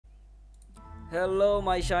Hello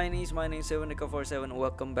my shinies, my name is 7Nico47.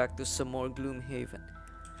 Welcome back to some more Gloomhaven.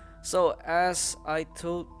 So as I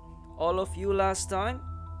told all of you last time,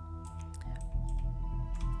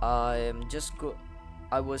 I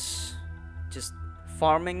was just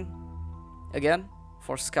farming again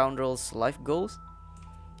for Scoundrel's life goals.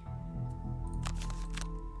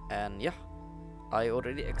 And yeah, I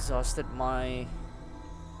already exhausted my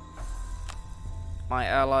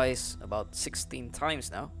allies about 16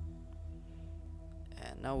 times now.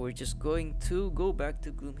 And now we're just going to go back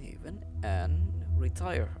to Gloomhaven and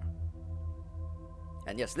retire her.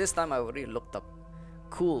 And yes, this time I already looked up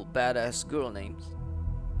cool badass girl names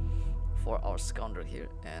for our scoundrel here,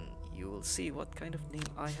 and you will see what kind of name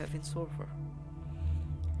I have in store for her.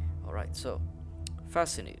 Alright, so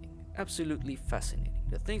fascinating, absolutely fascinating.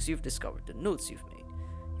 The things you've discovered, the notes you've made,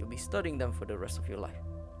 you'll be studying them for the rest of your life.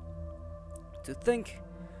 To think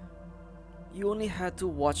you only had to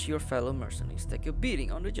watch your fellow mercenaries take a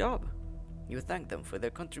beating on the job. You thank them for their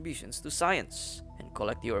contributions to science and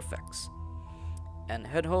collect your effects. And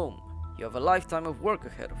head home. You have a lifetime of work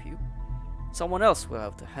ahead of you. Someone else will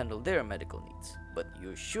have to handle their medical needs, but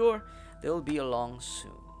you're sure they'll be along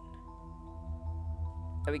soon.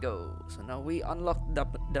 There we go. So now we unlocked the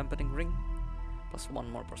dampening ring, plus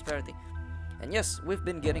one more prosperity. And yes, we've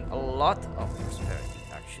been getting a lot of prosperity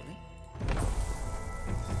actually.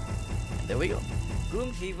 There we go.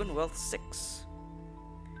 Gloomhaven Wealth 6.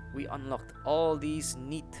 We unlocked all these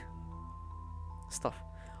neat stuff.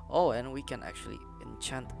 Oh, and we can actually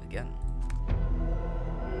enchant again.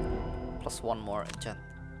 Plus one more enchantment,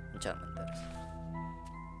 that is.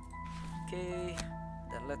 Okay,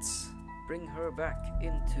 then let's bring her back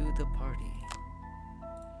into the party.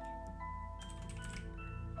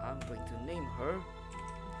 I'm going to name her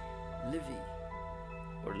Livy,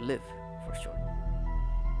 or Liv for short.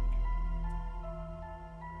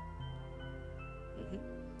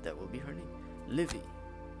 That will be her name, Livy.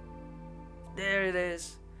 There it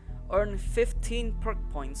is. Earn 15 perk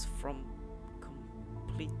points from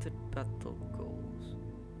completed battle goals.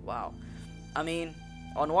 Wow. I mean,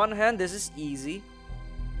 on one hand, this is easy.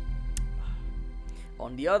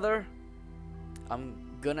 On the other, I'm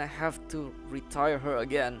gonna have to retire her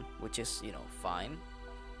again, which is, fine.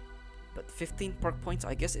 But 15 perk points,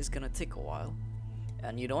 I guess, is gonna take a while.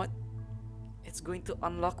 And you know what? It's going to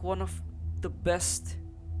unlock one of the best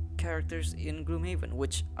characters in Gloomhaven,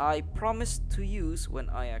 which I promised to use when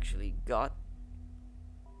I actually got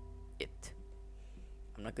it.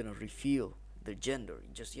 I'm not gonna reveal the gender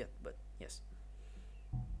just yet, but yes,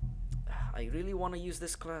 I really want to use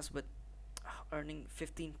this class, but earning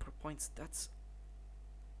 15 per points, that's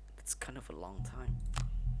kind of a long time,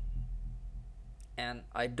 and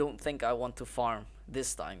I don't think I want to farm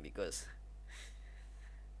this time because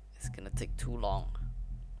it's gonna take too long.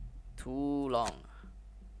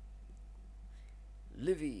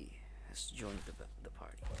 Livy has joined the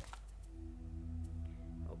party.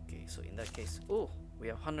 Okay, so in that case, oh, we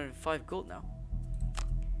have 105 gold now.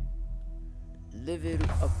 Level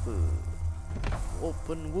up.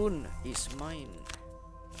 Open wound is mine.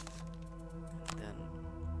 Then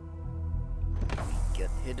we get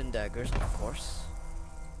hidden daggers, of course.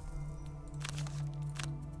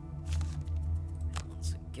 And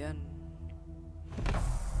once again,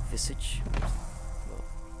 visage.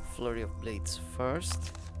 Flurry of blades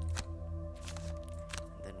first,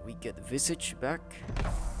 then we get visage back.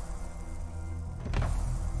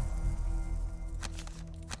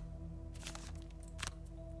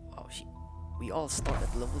 Oh, we all start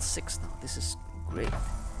at level 6 now. This is great.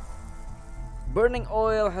 Burning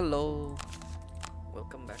oil, hello,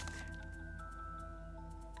 welcome back.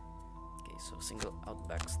 Okay, so single out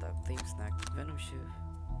backstab, theme snack, venom shift.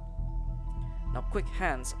 Now quick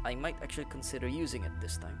hands, I might actually consider using it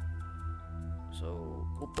this time. So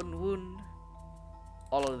open wound,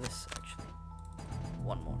 all of this actually.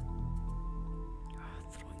 One more.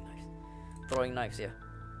 Throwing knives, yeah.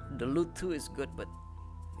 The loot too is good, but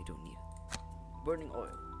we don't need it. Burning oil.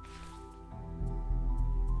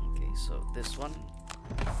 Okay, so this one,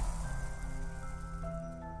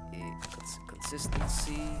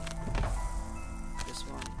 consistency. This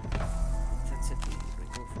one, intensity,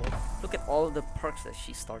 removal. Look at all the perks that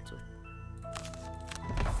she starts with.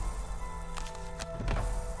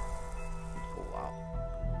 Oh wow.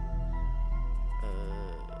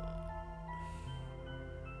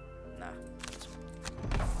 Nah.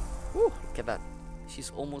 Woo, look at that.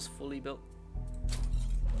 She's almost fully built.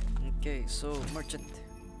 Okay, so merchant.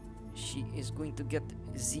 She is going to get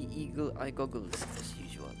the eagle eye goggles as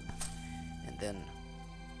usual. And then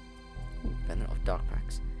Banner of Dark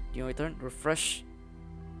Packs. Do you return? Refresh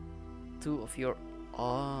 2 of your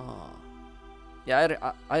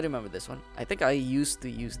Yeah, I remember this one. I think I used to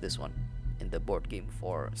use this one in the board game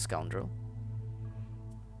for Scoundrel.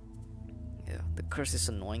 Yeah, the curse is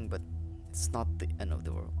annoying, but it's not the end of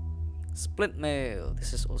the world. Split mail.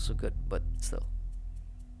 This is also good, but still.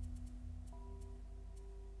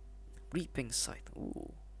 Reaping Scythe.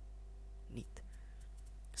 Ooh, neat.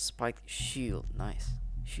 Spiked Shield. Nice.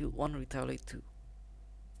 Shield 1, Retaliate 2.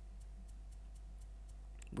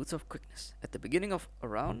 Boots of Quickness. At the beginning of a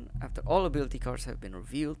round, after all ability cards have been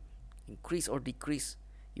revealed, increase or decrease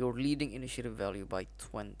your leading initiative value by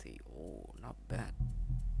 20. Oh, not bad.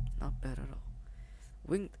 Not bad at all.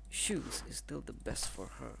 Winged Shoes is still the best for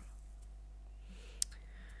her.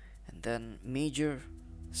 And then Major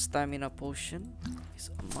Stamina Potion is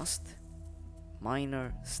a must.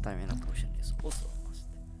 Minor Stamina Potion is also a must.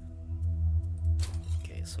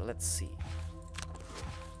 Okay, so let's see.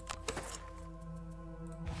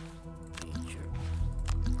 Major.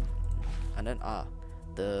 And then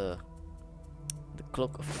the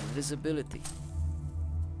Cloak of Invisibility.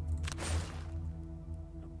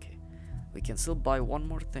 Okay, we can still buy one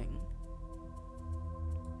more thing.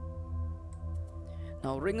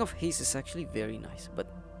 Now Ring of Haste is actually very nice, but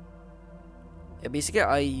basically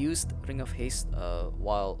I used Ring of Haste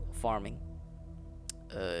while farming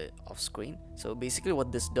off screen. So basically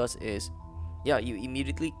what this does is, yeah, you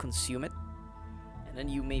immediately consume it, and then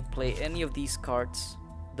you may play any of these cards,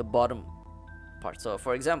 the bottom part. So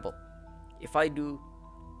for example, if I do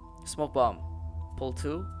Smoke Bomb, pull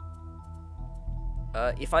 2.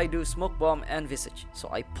 If I do Smoke Bomb and Visage, so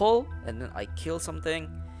I pull and then I kill something,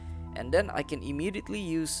 and then I can immediately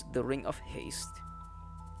use the Ring of Haste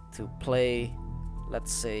to play,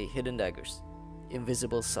 let's say, Hidden Daggers,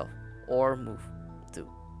 Invisible Self, or Move 2.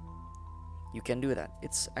 You can do that.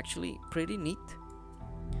 It's actually pretty neat,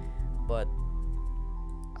 but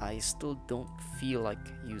I still don't feel like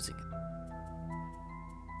using it.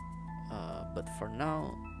 But for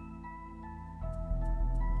now,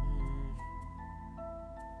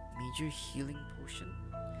 Major Healing Potion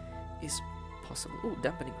is possible. Oh,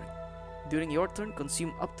 Dampening Ring. During your turn,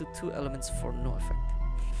 consume up to 2 elements for no effect.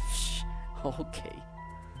 Okay.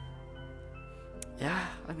 Yeah,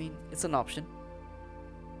 I mean, it's an option.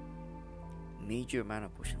 Major Mana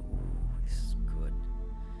Potion. Ooh, this is good.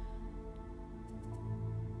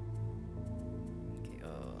 Okay,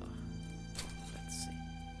 let's see.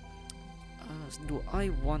 Do I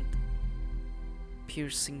want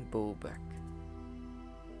Piercing Bow back?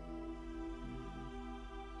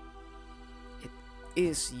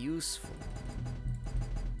 Is useful.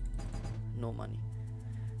 No money.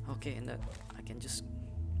 Okay, and that I can just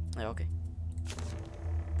okay.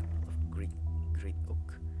 Great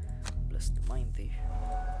Oak. Bless the Mind Thief.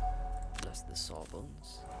 Bless the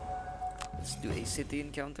Sawbones. Let's do a city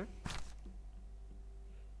encounter.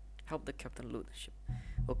 Help the captain load the ship.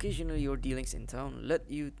 Occasionally your dealings in town let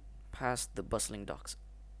you pass the bustling docks.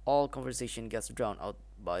 All conversation gets drowned out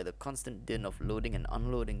by the constant din of loading and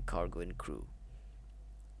unloading cargo and crew.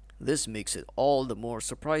 This makes it all the more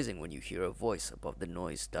surprising when you hear a voice above the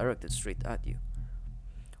noise directed straight at you.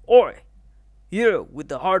 Oi! You with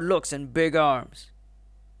the hard looks and big arms.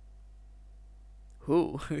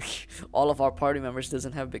 Who? All of our party members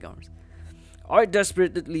doesn't have big arms. I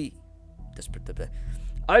desperately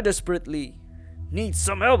need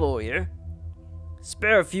some elbow here.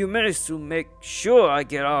 Spare a few minutes to make sure I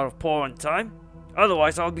get out of port on time.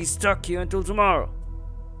 Otherwise I'll be stuck here until tomorrow.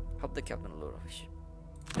 Help the captain load off his ship.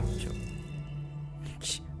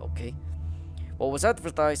 Okay. What was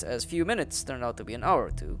advertised as few minutes turned out to be an hour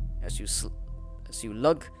or two, as you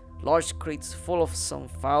lug large crates full of some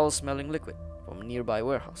foul-smelling liquid from a nearby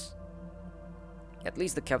warehouse. At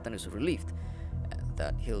least the captain is relieved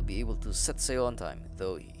that he'll be able to set sail on time,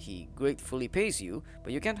 though he gratefully pays you,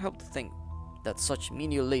 but you can't help to think that such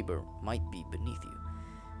menial labor might be beneath you.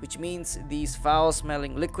 Which means these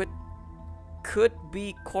foul-smelling liquid could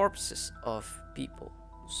be corpses of people.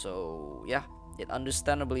 So yeah, it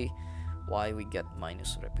understandably why we get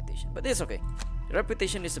minus reputation, but it's okay.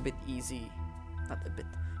 Reputation is a bit easy, not a bit,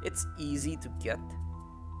 it's easy to get,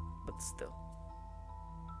 but still.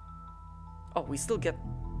 Oh, we still get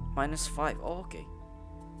 -5. Oh, okay.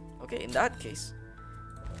 Okay, in that case,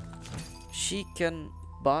 she can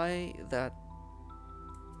buy that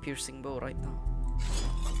piercing bow right now.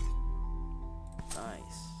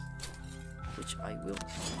 Nice. Which I will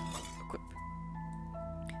equip.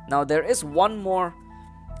 Now there is one more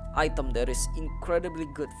item that is incredibly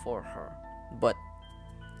good for her, but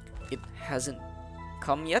it hasn't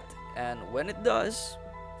come yet, and when it does,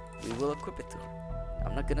 we will equip it to her.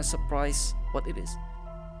 I'm not gonna surprise what it is,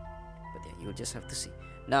 but yeah, you'll just have to see.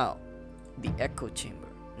 Now, the Echo Chamber.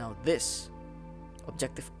 Now this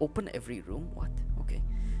Objective: open every room. What? Okay.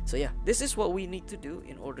 So yeah, this is what we need to do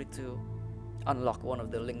in order to unlock one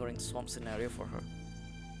of the lingering swamp scenario for her.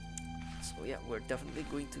 So yeah, we're definitely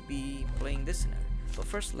going to be playing this scenario. But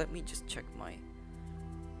first, let me just check my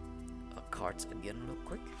cards again real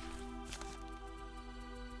quick,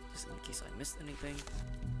 just in case I missed anything.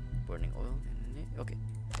 Burning oil. Okay.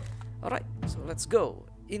 All right. So let's go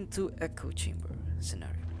into echo chamber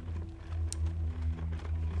scenario.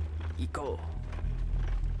 Eco.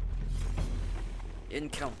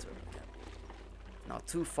 Encounter. Not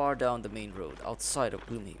too far down the main road outside of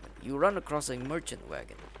Gloomhaven, you run across a merchant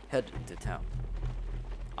wagon headed to town.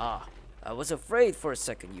 Ah, I was afraid for a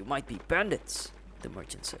second you might be bandits, the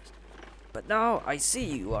merchant says. But now I see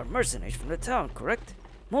you are mercenaries from the town, correct?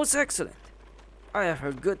 Most excellent. I have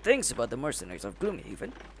heard good things about the mercenaries of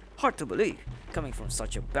Gloomhaven. Hard to believe, coming from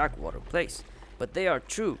such a backwater place. But they are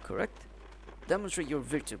true, correct? Demonstrate your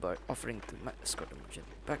virtue by offering to escort the merchant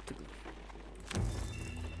back to Gloomhaven.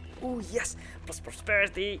 Oh yes, plus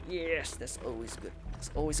prosperity. Yes, that's always good.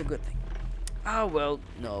 That's always a good thing. Ah well,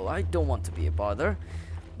 no, I don't want to be a bother.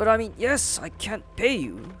 But I mean, yes, I can't pay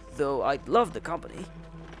you, though I'd love the company.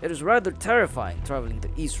 It is rather terrifying traveling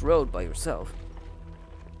the East Road by yourself.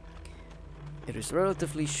 It is a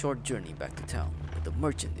relatively short journey back to town, but the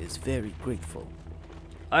merchant is very grateful.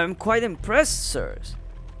 I am quite impressed, sirs.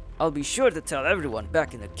 I'll be sure to tell everyone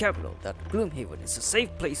back in the capital that Gloomhaven is a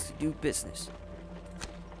safe place to do business.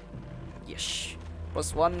 Yes.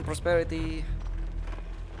 +1 prosperity.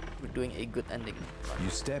 We're doing a good ending. You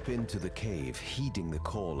step into the cave, heeding the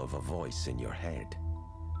call of a voice in your head.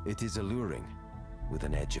 It is alluring, with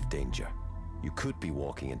an edge of danger. You could be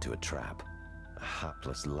walking into a trap, a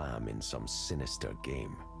hapless lamb in some sinister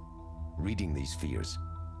game. Reading these fears,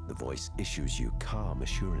 the voice issues you calm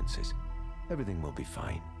assurances. Everything will be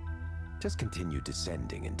fine. Just continue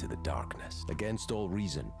descending into the darkness. Against all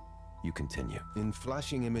reason, you continue. In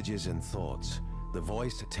flashing images and thoughts, the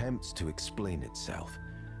voice attempts to explain itself.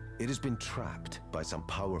 It has been trapped by some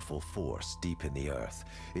powerful force deep in the earth.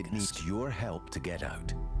 It needs your help to get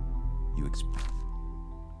out.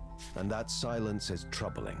 And that silence is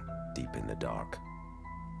troubling deep in the dark.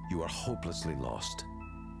 You are hopelessly lost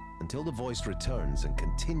until the voice returns and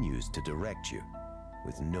continues to direct you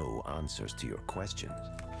with no answers to your questions.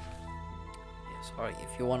 Yes, alright,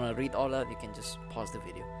 if you want to read all that, you can just pause the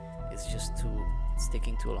video. It's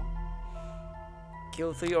taking too long.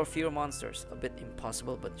 Kill 3 or fewer monsters. A bit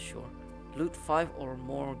impossible, but sure. Loot 5 or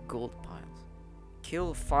more gold piles.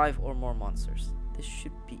 Kill 5 or more monsters. This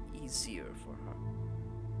should be easier for her.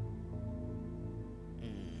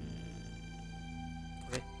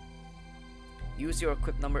 Okay. Use your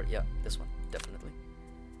equip number. Yeah, this one, definitely.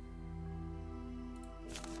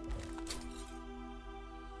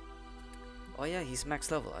 Oh yeah, he's max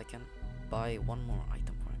level. I can buy one more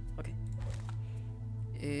item for him. Okay.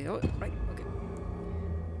 Oh, right, okay.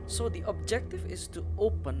 So the objective is to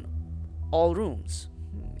open all rooms.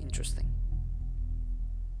 Interesting.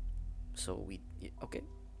 So we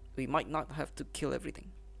might not have to kill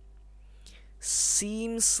everything.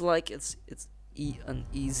 Seems like it's an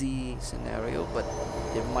easy scenario, but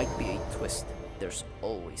there might be a twist. There's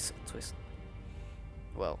always a twist.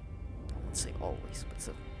 Well, I won't say always, but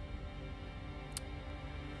still.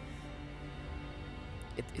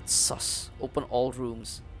 It's sus. Open all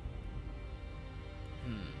rooms.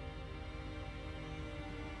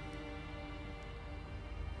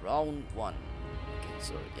 Round 1. Okay,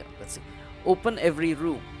 so yeah, let's see. Open every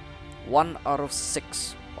room. 1 out of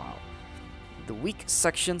 6. Wow. The weak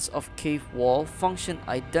sections of cave wall function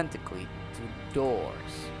identically to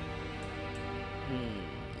doors.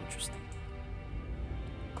 Interesting.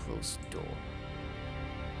 Closed door.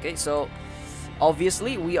 Okay, so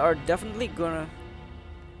obviously we are definitely gonna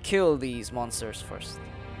kill these monsters first.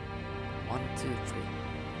 1, 2, 3.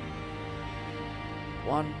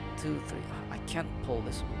 1, 2, 3. I can't pull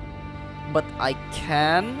this one, but I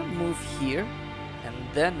can move here and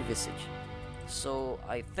then visage. So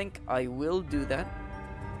I think I will do that.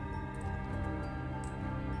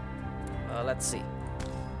 Let's see.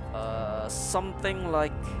 Something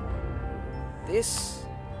like this.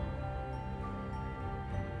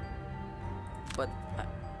 But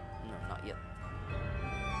no, not yet.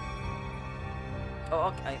 Oh,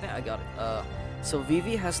 okay, I think I got it. So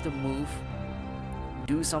Vivi has to move,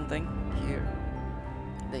 do something here.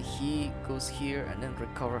 Then he goes here and then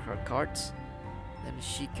recover her cards. Then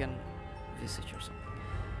she can visage or something.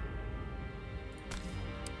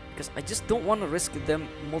 Because I just don't want to risk them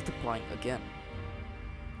multiplying again.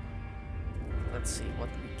 Let's see what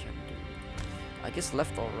we can do. I guess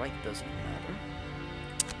left or right doesn't matter.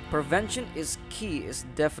 Prevention is key, is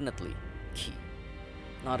definitely key.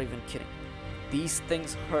 Not even kidding. These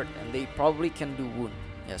things hurt and they probably can do wound.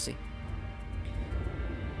 Yeah, see?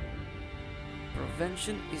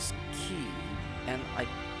 Prevention is key, and I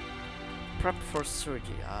prep for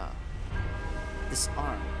surgery. Disarm. I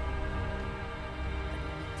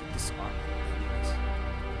need to disarm enemies.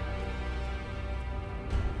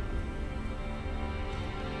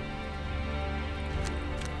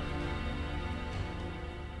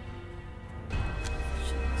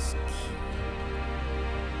 Prevention is key.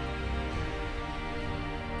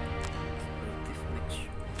 Curative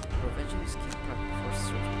mixture. Prevention is key. Prep for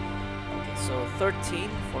surgery. Okay, so 13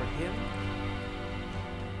 for him.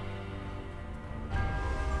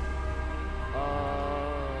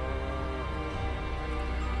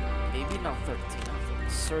 Maybe not 13. I think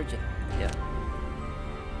surgeon. Yeah.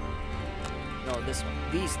 No, this one.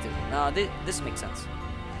 These two. Now this makes sense.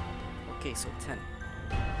 Okay, so 10.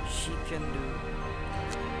 She can do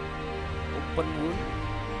open wound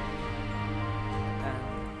and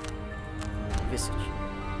visage.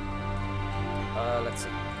 Let's see.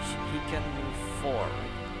 He can move 4,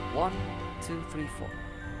 right? 1, 2, 3, 4.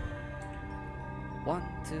 1,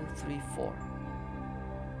 2, 3, 4.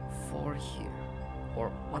 4 here. Or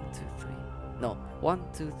 1, 2, 3. No,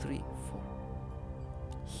 1, 2, 3, 4.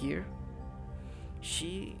 Here.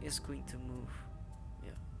 She is going to move.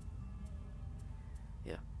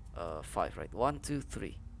 Yeah. 5, right? 1, 2,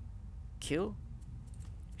 3. Kill.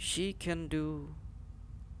 She can do.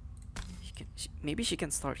 Maybe she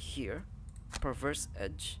can start here. Perverse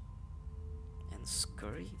edge. And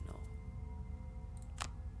scurry? No.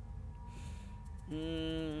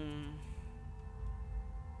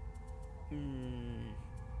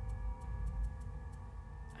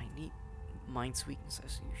 I need mind's weakness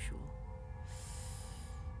as usual.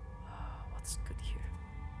 What's good here?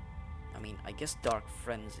 I mean, I guess dark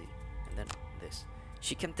frenzy, and then this.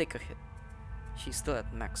 She can take a hit. She's still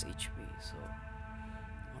at max HP, so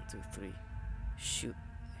 1, 2, 3. Shoot,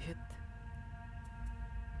 hit.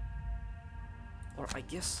 Or I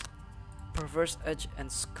guess perverse edge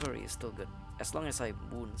and scurry is still good, as long as I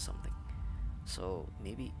wound something. So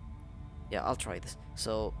maybe, yeah, I'll try this.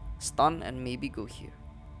 So stun and maybe go here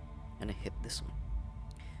and hit this one.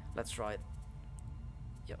 Let's try it.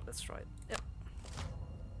 Yeah, let's try it. Yeah.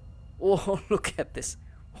 Oh, look at this.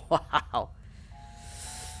 Wow.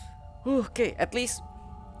 Okay, at least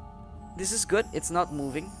this is good. It's not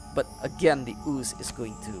moving, but again the ooze is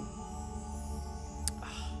going to.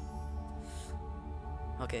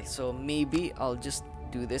 Okay, so maybe I'll just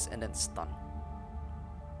do this and then stun,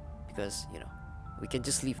 because you know we can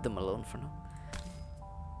just leave them alone for now.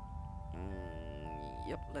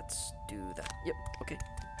 Yep, let's do that. Yep, okay.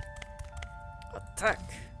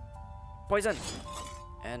 Attack, poison,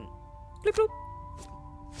 and bloop bloop,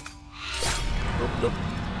 bloop bloop.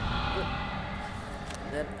 Good.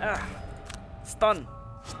 Then stun.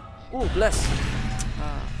 Ooh, bless.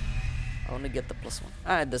 I want to get the +1.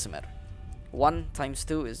 It doesn't matter. 1 times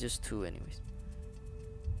 2 is just 2 anyways.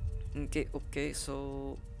 Okay,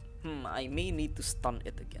 so I may need to stun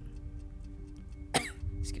it again.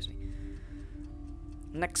 Excuse me.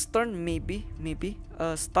 Next turn, maybe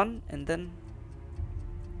stun and then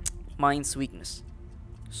mind's weakness.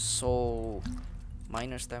 So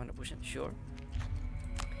minor stamina potion, sure.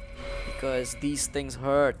 Because these things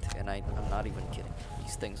hurt, and I'm not even kidding.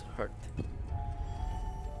 These things hurt. I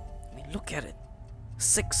mean, look at it.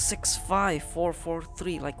 6, 6, 5, 4, 4,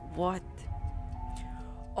 3. Like what?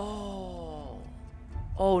 Oh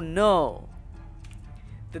no.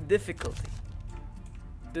 The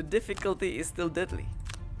difficulty is still deadly.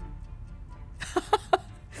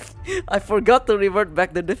 I forgot to revert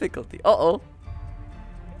back the difficulty.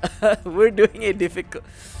 We're doing a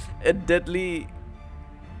deadly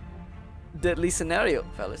scenario,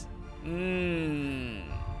 fellas.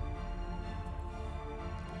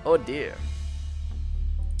 Oh dear.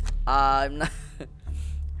 I'm not.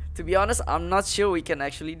 To be honest, I'm not sure we can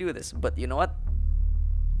actually do this. But you know what?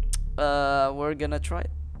 We're gonna try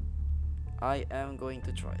it. I am going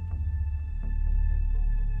to try it.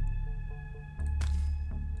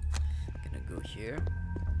 Gonna go here.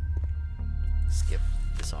 Skip.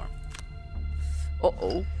 Disarm.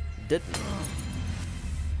 Did me.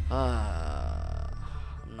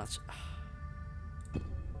 I'm not sure.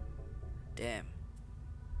 Damn.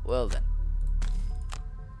 Well then.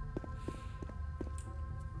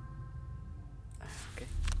 Okay.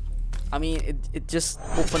 I mean, it just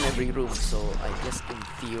opened every room, so I guess in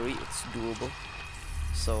theory it's doable.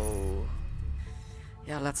 So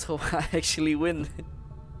yeah, let's hope I actually win.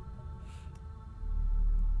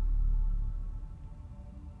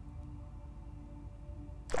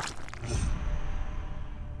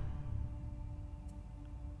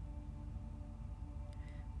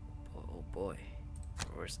 boy.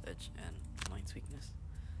 Reverse edge and mind's weakness.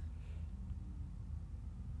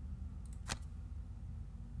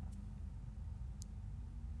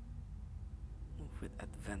 Move with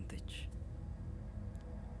advantage.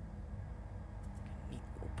 Need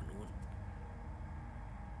open wound.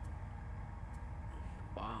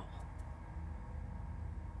 Wow.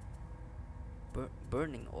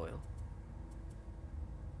 Burning oil.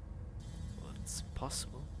 Well, it's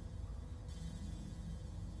possible.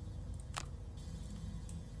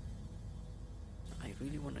 I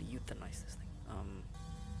really want to euthanize this thing.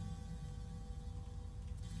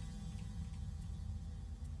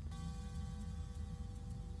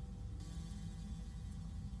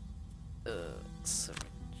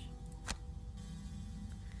 Syringe.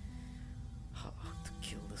 How to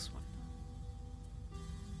kill this one?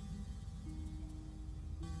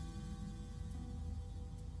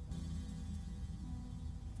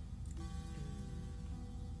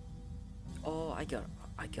 Oh, I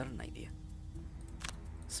got an idea.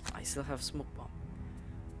 I still have smoke bomb.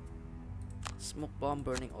 Smoke bomb,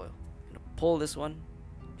 burning oil. Gonna pull this one,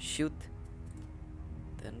 shoot.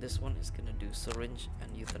 Then this one is gonna do syringe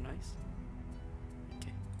and euthanize.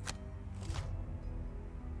 Okay.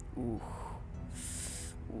 Ooh.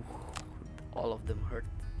 Ooh. All of them hurt.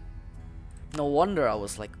 No wonder I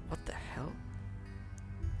was like, what the hell?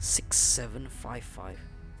 6755.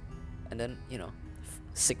 And then, you know,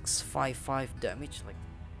 655 damage. Like,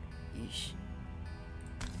 yeesh.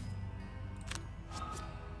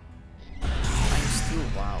 Times 2,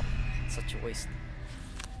 wow. Such a waste.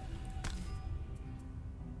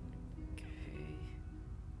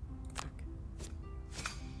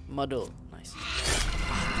 Muddle, nice.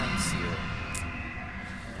 Times 0.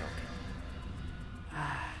 Yeah, okay.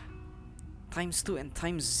 Times 2 and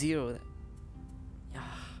times 0. Yeah.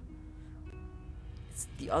 It's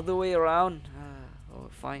the other way around. Oh,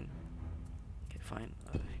 fine. Okay, fine.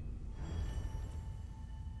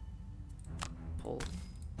 Pull.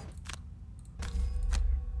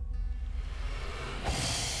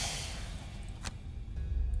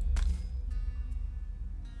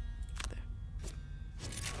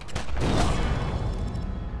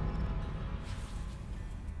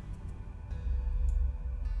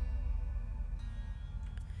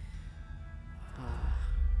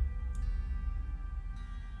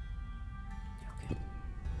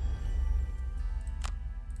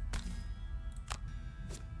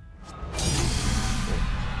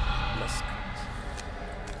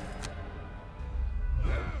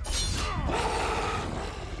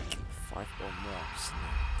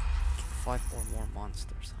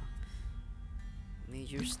 Monsters, huh?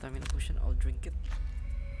 Major stamina potion, I'll drink it.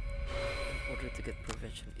 In order to get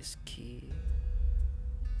prevention is key.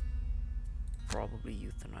 Probably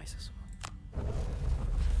euthanize as well.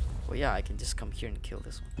 Oh yeah, I can just come here and kill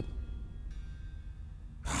this one.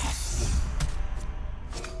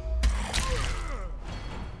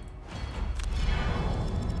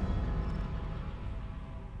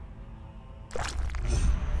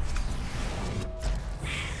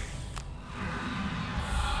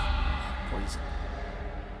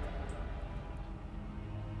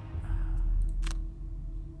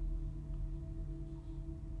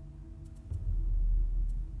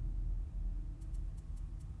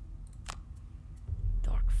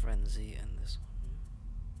 Frenzy and this one.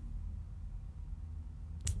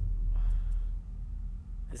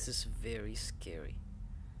 This is very scary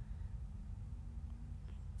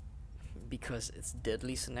because it's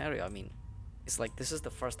deadly scenario. I mean, it's like this is the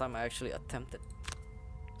first time I actually attempted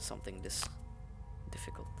something this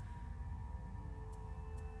difficult.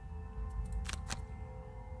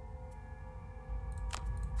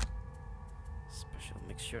 Special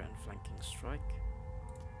mixture and flanking strike.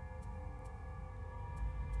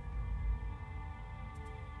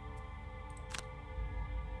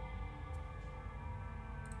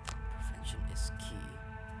 Is key.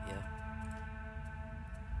 Yeah.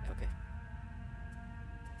 Okay.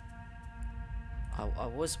 I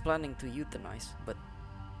was planning to euthanize, but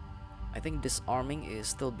I think disarming is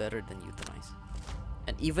still better than euthanize.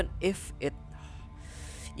 And even if it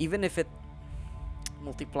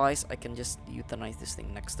multiplies, I can just euthanize this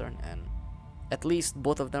thing next turn, and at least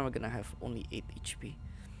both of them are gonna have only 8 HP.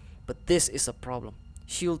 But this is a problem.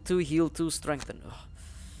 Shield 2, heal 2, strengthen.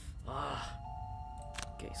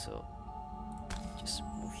 Okay, so just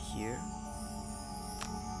move here.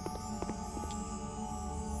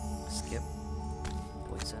 Skip.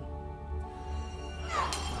 Poison.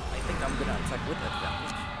 I think I'm gonna attack with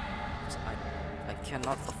advantage, because I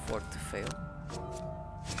cannot afford to fail.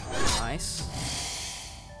 Nice.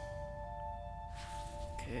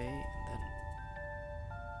 Okay, and then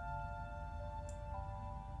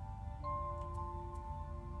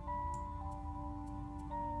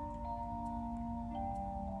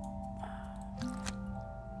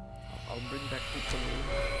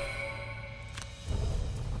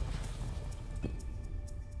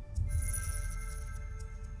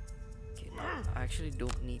actually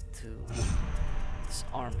don't need to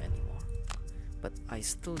disarm anymore, but I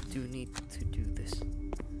still do need to do this.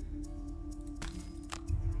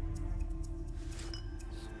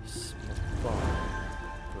 Smoke bar,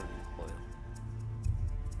 burning oil,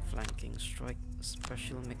 flanking strike,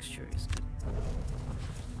 special mixture is good.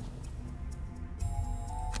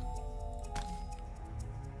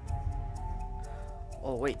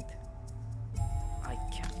 Oh wait, I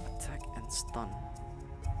can attack and stun.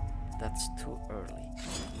 That's too early.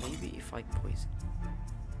 Maybe if I poison.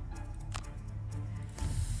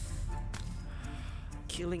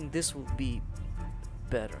 Killing this will be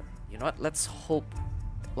better. You know what? Let's hope.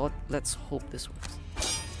 Let's hope this works.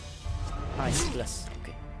 Nice, bless.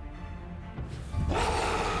 Okay.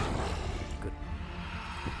 Good.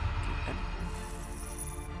 Okay, and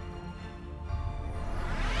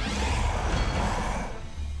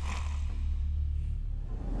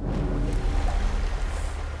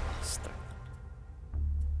start.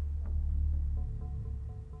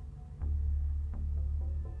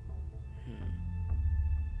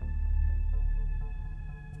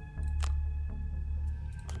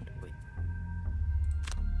 Wait.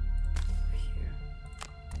 Here.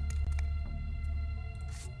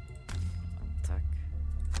 Attack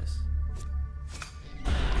this.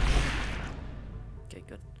 Okay,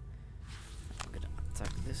 good. I'm gonna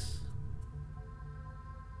attack this.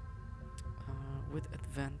 With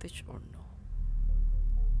advantage or no?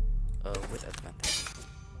 With advantage.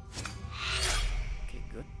 Okay,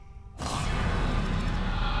 good.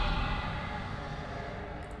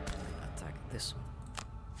 Attack this one.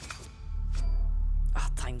 Ah,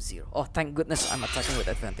 times 0. Oh, thank goodness I'm attacking with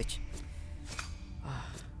advantage.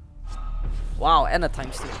 Wow, and a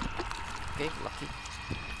times 2. Okay, lucky.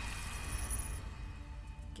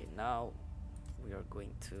 Okay, now we are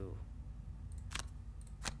going to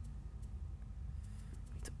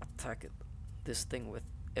attack this thing with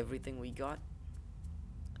everything we got.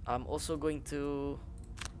 I'm also going to,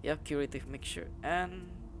 yeah, curative mixture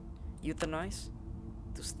and euthanize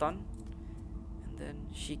to stun, and then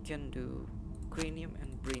she can do cranium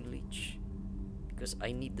and brain leech because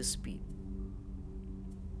I need the speed.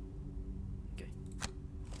 Okay,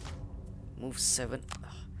 move 7.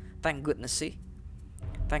 Thank goodness, see,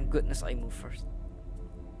 thank goodness I moved first.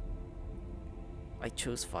 I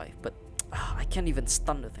chose 5, but I can't even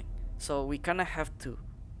stun the thing, so we kind of have to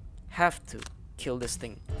kill this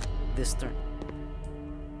thing this turn.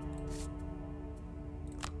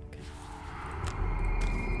 Okay.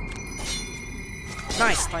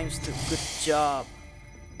 Nice, times 2.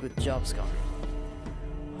 Good job, Scout.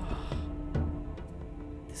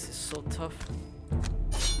 This is so tough.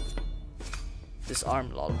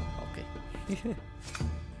 Disarm, lol. Okay.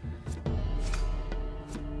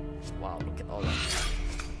 Wow, look at all that.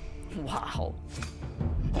 Wow.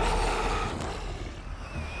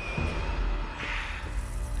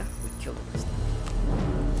 We killed him this time.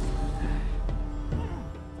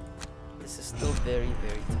 This is still very,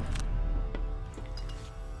 very tough.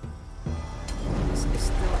 This is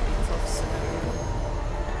still a tough scenario.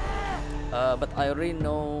 But I already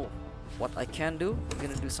know what I can do. We're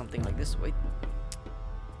gonna do something like this. Wait.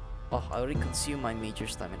 Oh, I already consumed my major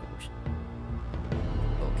stamina potion.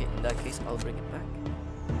 Okay, in that case, I'll bring it back.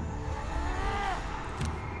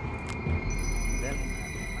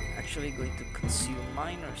 Actually going to consume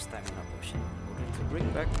minor stamina potion in order to bring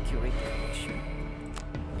back curative mixture.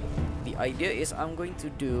 The idea is I'm going to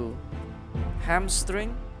do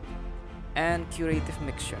hamstring and curative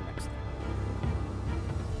mixture next.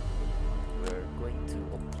 We're going to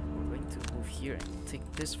move here and take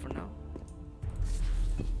this for now.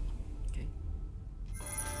 Okay.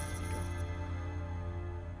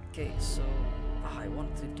 Okay, so I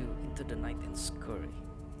want to do Into the Night and Scurry.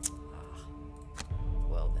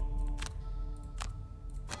 Well then.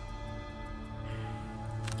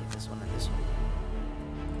 This one and this one.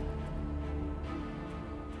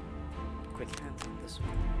 Quick hand on this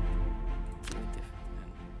one. Curative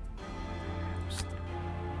and hamster.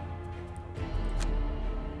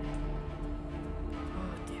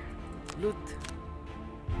 Oh dear. Loot.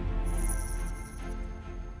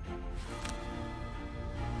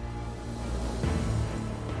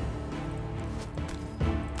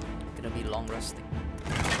 Gonna be long resting.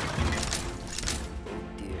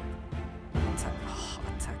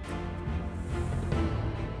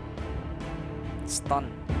 Stun.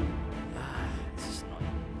 This is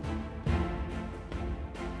annoying.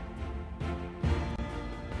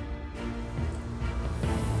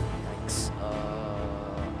 Yikes.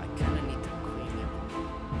 I kinda need to cranium.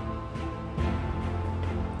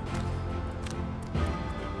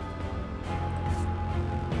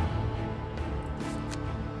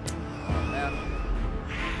 Oh man.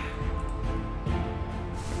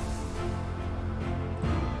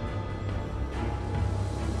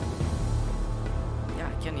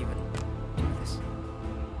 can't even do this.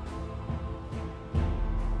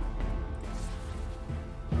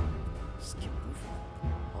 Skip movement.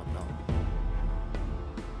 Oh no.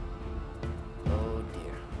 Oh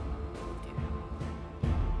dear. Oh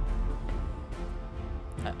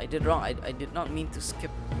dear. I did wrong. I did not mean to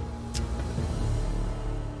skip.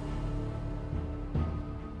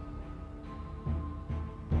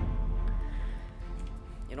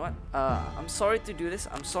 You know what? I'm sorry to do this.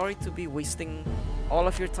 I'm sorry to be wasting all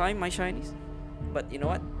of your time, my shinies. But you know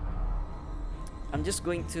what? I'm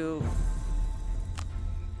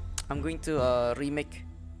going to remake,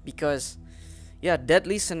 because yeah,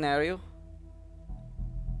 deadly scenario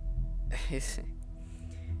it's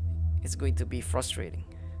going to be frustrating.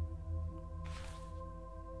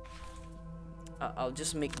 I'll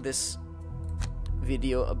just make this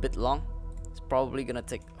video a bit long. It's probably gonna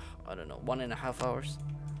take, I don't know, 1.5 hours,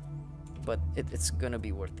 but it's gonna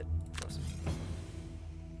be worth it. Trust me.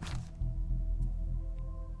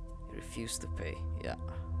 Refuse to pay. Yeah,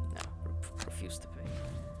 no, refuse to pay.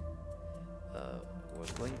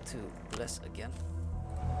 We're going to bless again.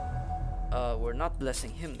 We're not blessing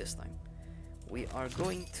him this time. We are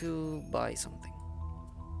going to buy something.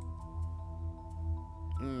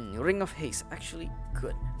 Ring of Haste, actually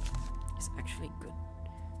good. It's actually good.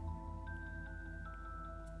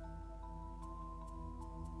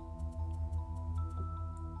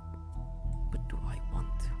 But do I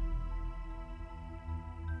want to?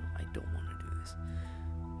 No, I don't want to do this.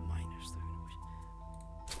 Minor star innovation.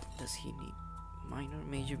 Does he need minor,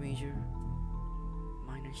 major,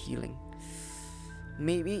 minor healing?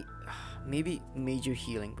 Maybe major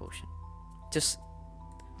healing potion, just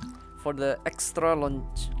for the extra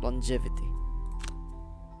longevity.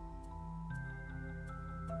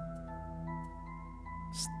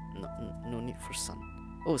 No need for sun.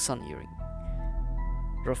 Oh, sun earring.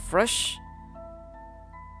 Refresh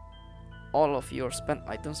all of your spent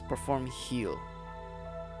items. Perform heal.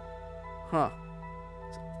 Huh.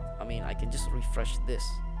 I mean, I can just refresh this.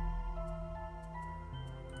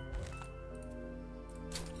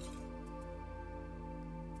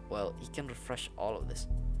 Well, he can refresh all of this.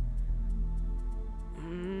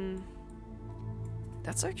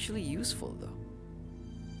 That's actually useful though.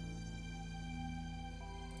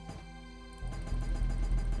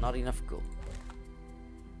 Not enough gold.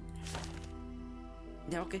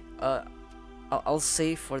 Yeah, okay. I'll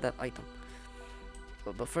save for that item.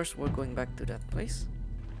 But first, we're going back to that place.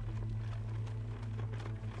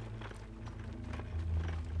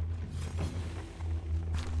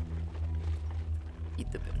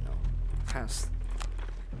 Eat the bit. No. Passed.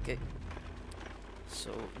 Okay.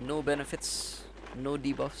 So, no benefits, no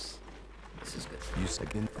debuffs. This is good. You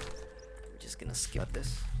second. I'm just gonna skip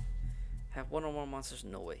this. Have one or more monsters?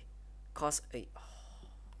 No way. Cost a. Oh.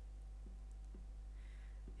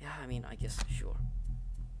 Yeah, I mean, I guess, sure.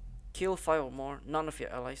 Kill 5 or more, none of your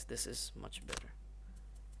allies. This is much better.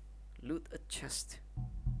 Loot a chest.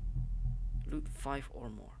 Loot 5 or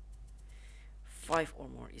more. 5 or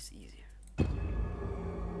more is easier.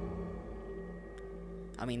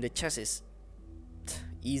 I mean, the chest is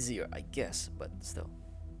easier, I guess, but still.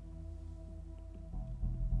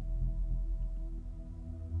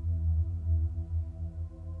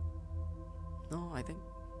 No, I think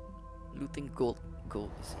looting gold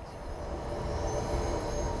is easy.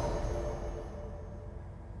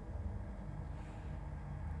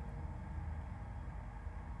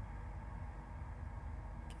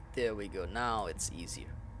 There we go. Now it's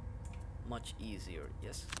easier. Much easier,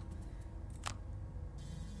 yes.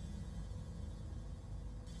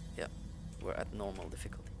 Yeah, we're at normal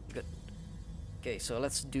difficulty. Good. Okay, so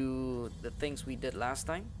let's do the things we did last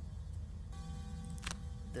time.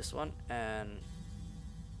 This one, and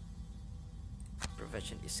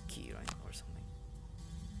prevention is key, right? Or something.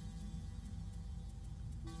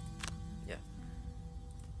 Yeah.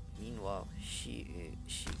 Meanwhile, she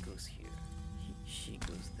goes here. She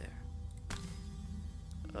goes there.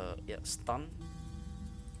 Yeah, stun,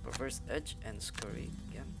 perverse edge, and scurry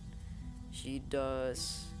again. She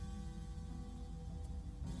does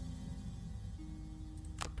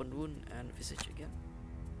open wound and visage again.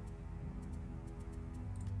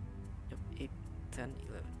 Yep, 8, 10,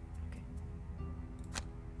 11.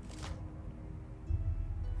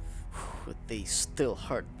 Okay. They still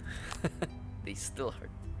hurt. They still hurt.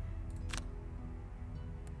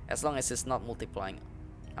 As long as it's not multiplying,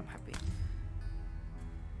 I'm happy.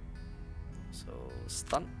 So,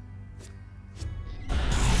 stun.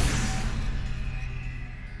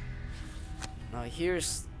 Now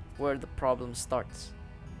here's where the problem starts.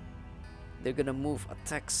 They're gonna move,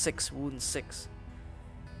 attack 6, wound 6.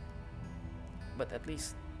 But at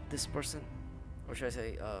least this person, or should I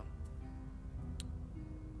say,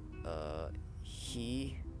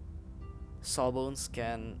 he, Sawbones,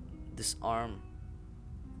 can disarm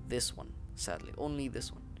this one. Sadly, only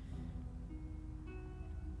this one.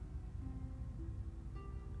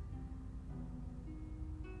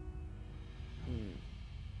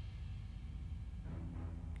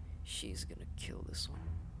 She's gonna kill this one.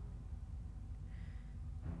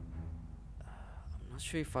 I'm not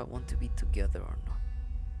sure if I want to be together or not.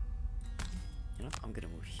 You know, I'm gonna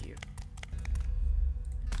move here.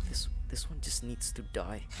 This one just needs to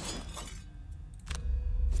die.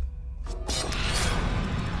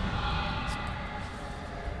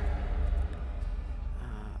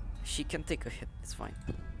 She can take a hit. It's fine,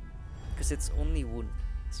 because it's only wound.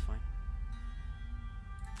 It's fine.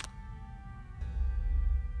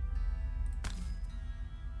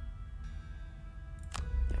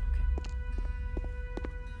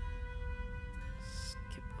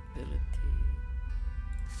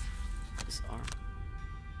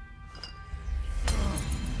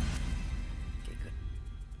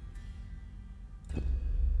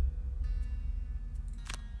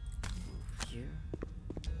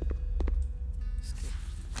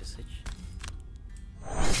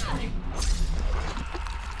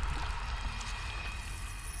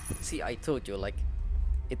 See, I told you, like,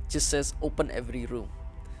 it just says open every room,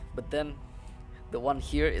 but then the one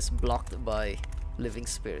here is blocked by living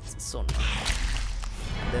spirits. It's so annoying.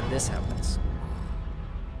 And then this happens.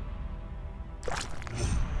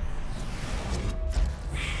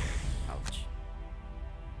 Ouch.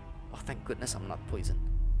 Oh, thank goodness I'm not poisoned.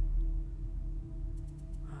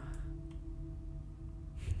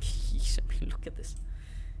 Yeesh, I mean, look at this.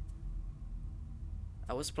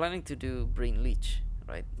 I was planning to do Brain Leech,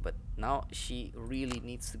 right? But now she really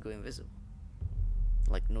needs to go invisible.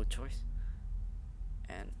 Like, no choice.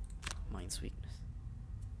 And Mind's Weakness.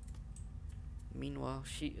 Meanwhile,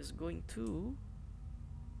 she is going to...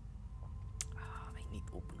 I need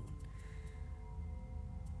open wound.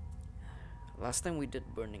 Last time we did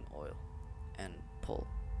Burning Oil and Pull.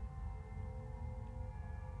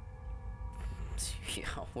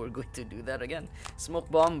 Yeah, we're going to do that again. Smoke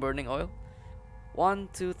Bomb, Burning Oil. 1,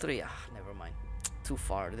 2, 3. Never mind. Too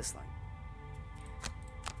far this time.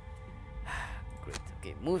 Great.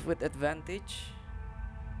 Okay, move with advantage.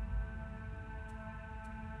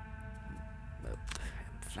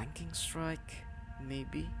 Flanking strike,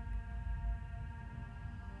 maybe.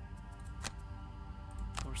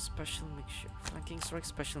 Or special mixture. Flanking strike,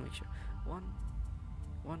 special mixture. 1,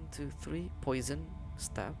 2, 3. Poison,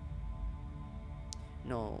 stab.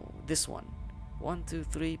 No, this one. 1, 2,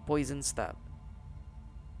 3. Poison, stab.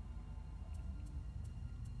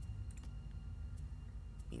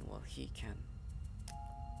 Meanwhile, he can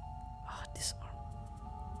disarm.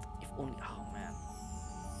 If only. Oh man,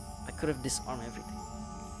 I could have disarmed everything.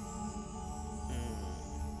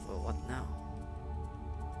 Well, what now?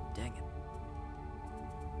 Dang it.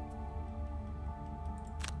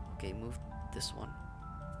 Okay, move this one.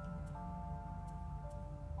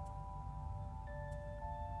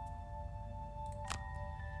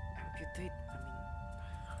 Amputate. I mean,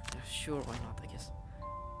 yeah, sure, why not? I guess.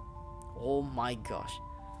 Oh my gosh.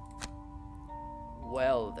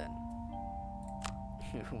 Well then.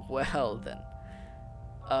 Well then.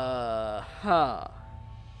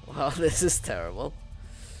 Well, this is terrible.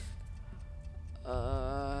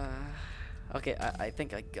 Okay, I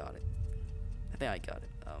think I got it.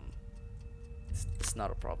 It's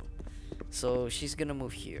not a problem. So she's gonna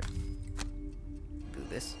move here. Do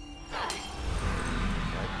this. Right.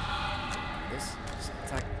 This. Just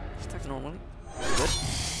attack normally. Good.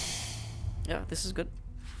 Yeah, this is good.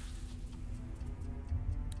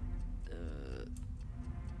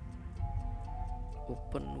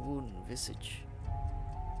 Open wound, visage.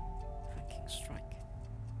 Flanking strike.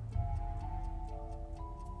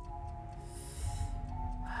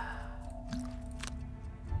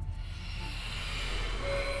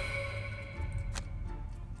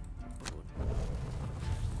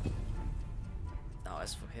 Now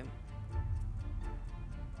as for him,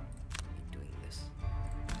 be doing this.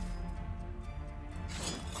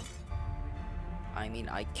 I mean,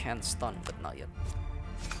 I can stun, but not yet.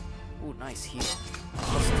 Ooh, nice heal.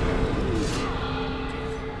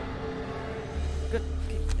 Good.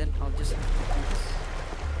 Okay, then I'll just do this.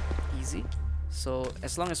 Easy. So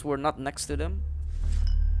as long as we're not next to them,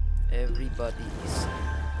 everybody is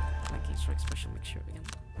flanking strike, special mixture again.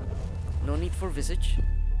 No need for visage.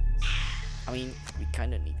 I mean, we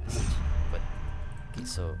kind of need visage, but okay.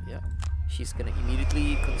 So yeah, she's gonna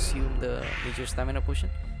immediately consume the major stamina potion,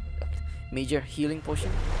 major healing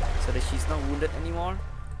potion, so that she's not wounded anymore.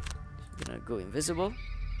 Gonna go invisible.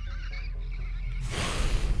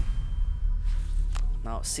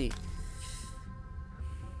 Now, see,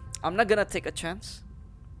 I'm not gonna take a chance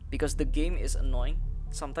because the game is annoying.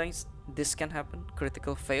 Sometimes this can happen,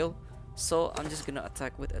 critical fail. So I'm just gonna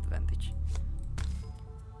attack with advantage.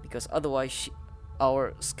 Because otherwise,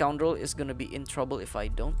 our scoundrel is gonna be in trouble if I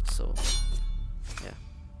don't. So, yeah.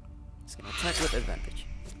 It's gonna attack with advantage.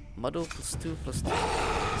 Muddle +2 +2.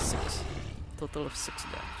 6. Total of 6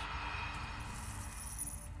 damage.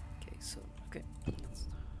 Okay, so, okay.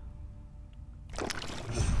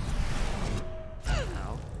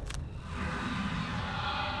 Ow.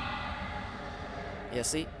 Yeah,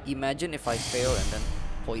 see? Imagine if I fail and then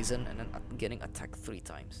poison and then getting attacked 3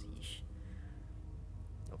 times. Yeesh.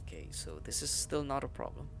 Okay, so this is still not a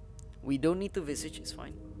problem. We don't need to visage, it's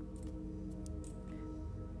fine.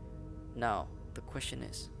 Now, the question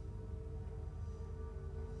is,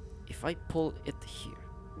 if I pull it here,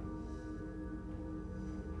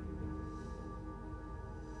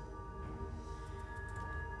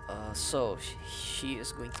 so she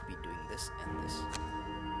is going to be doing this and this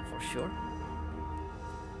for sure.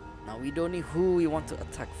 Now we don't know who we want to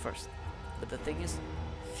attack first, but the thing is,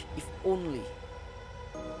 if only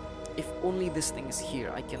this thing is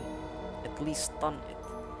here, I can at least stun it.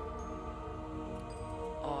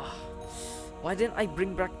 Oh, why didn't I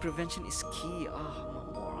bring back prevention is key? Ah, I'm a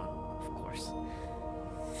moron, of course.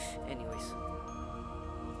 Anyways,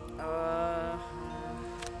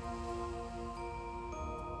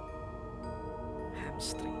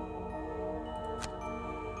 hamstring.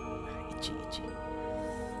 Itchy, itchy.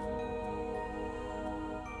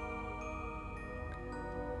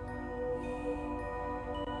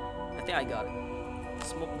 I think I got it.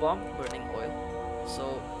 Smoke bomb, burning oil.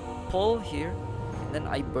 So pull here, and then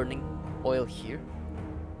I burning oil here.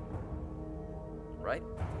 Right?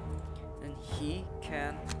 And he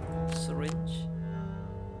can syringe.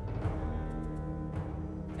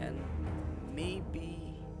 And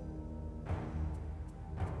maybe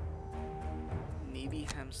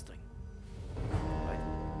hamstring. Right?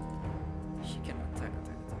 She can attack.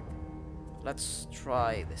 Let's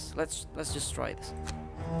try this. Let's just try this.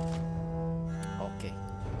 Okay.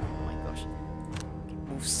 Oh my gosh. Okay,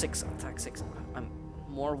 move 6, attack 6. I'm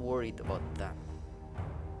more worried about that.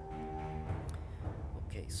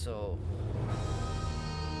 Okay, so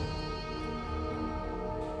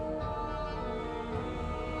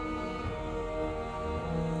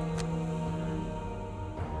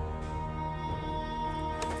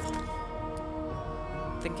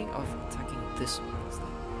thinking of attacking this one instead.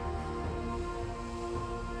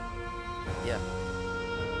 Yeah.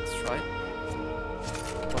 Let's try it.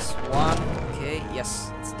 +1. Okay,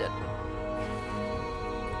 yes, it's dead.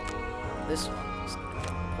 This one is gonna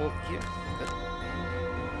get pulled here. Good.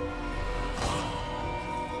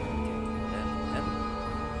 Okay, and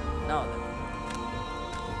now then.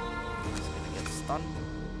 It's gonna get stunned.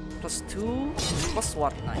 +2,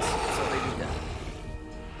 +1. Nice. It's already dead.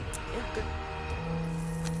 Yeah, good.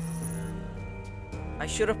 I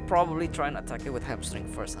should have probably tried and attack it with hamstring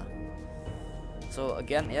first, huh? So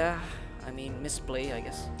again, yeah, I mean, misplay, I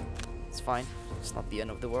guess. It's fine. It's not the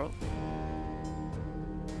end of the world.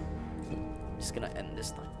 Just gonna end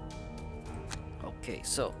this time. Okay,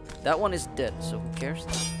 so that one is dead, so who cares?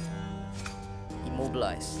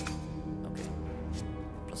 Immobilize. Okay.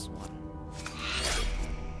 +1.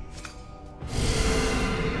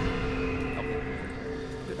 Okay.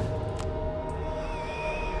 Good.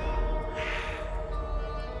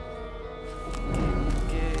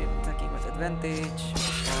 Okay, attacking with advantage.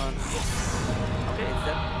 Okay, it's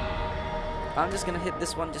dead. I'm just gonna hit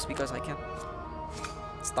this one just because I can.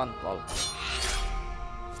 Stun, lol.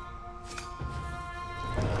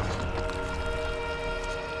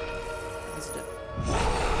 It's dead.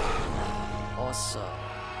 Awesome.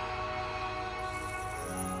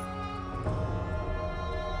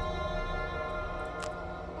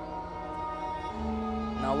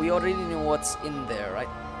 Now we already know what's in there, right?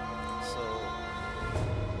 So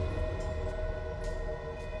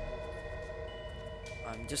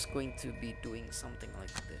I'm just going to be doing something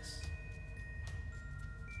like this.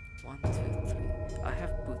 1, 2, 3. I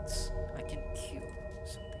have boots. I can queue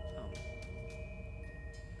something.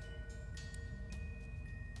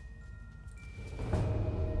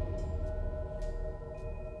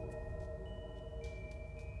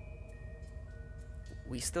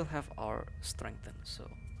 We still have our strengthen, so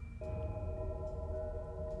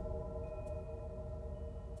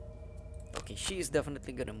okay, she is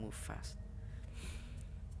definitely gonna move fast.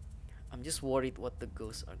 I'm just worried what the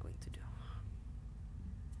ghosts are going to do.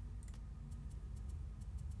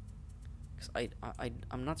 Because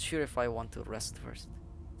I'm not sure if I want to rest first.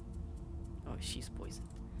 Oh, she's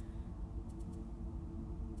poisoned.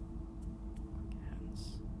 Okay, hands.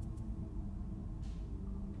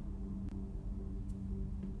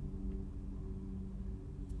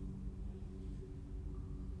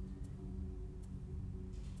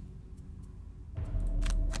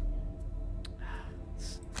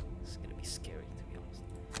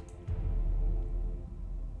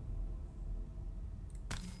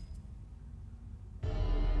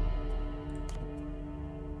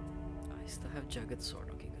 still have jagged sword.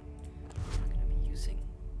 Okay, good. I'm not gonna be using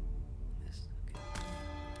this. Okay.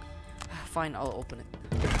 Fine, I'll open it.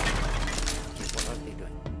 Okay, what are they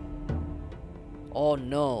doing? Oh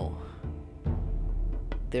no!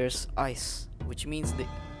 There's ice, which means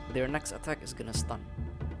their next attack is gonna stun.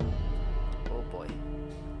 Oh boy.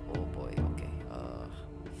 Oh boy, okay.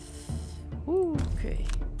 Okay.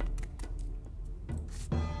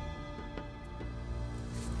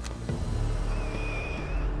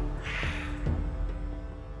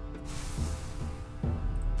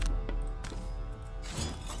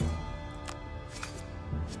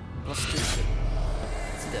 Plus 2 hit.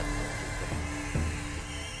 It's dead.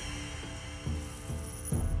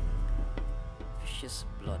 Vicious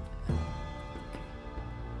blood. Okay.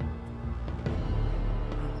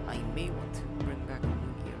 I may want to bring back a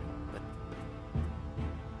new earring, but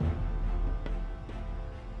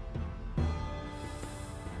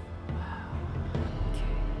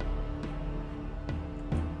okay.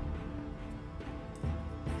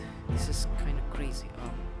 This is kind of crazy.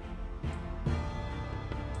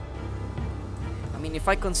 I mean, if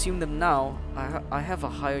I consume them now, I have a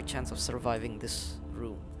higher chance of surviving this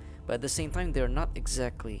room. But at the same time, they're not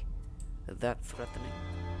exactly that threatening.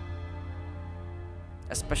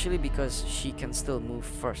 Especially because she can still move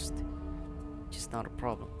first, which is not a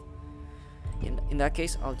problem. In that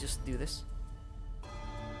case, I'll just do this.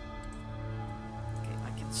 Okay,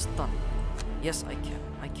 I can stun. Yes, I can.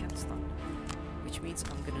 I can stun. Which means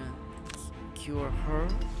I'm gonna cure her.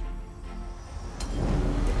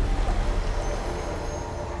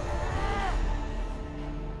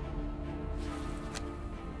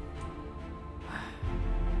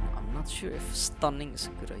 I'm not sure if stunning is a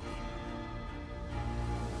good idea.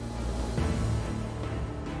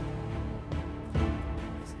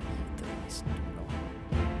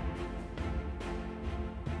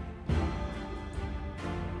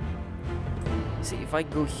 See, if I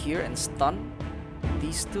go here and stun,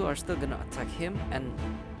 these two are still gonna attack him, and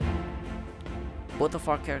both of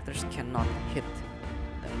our characters cannot hit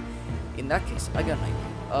them. In that case, I got an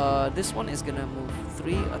idea. This one is gonna move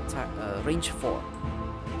 3 attack, range 4.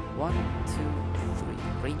 1, 2, 3,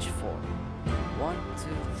 range 4. 1, 2,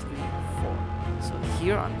 3, 4. So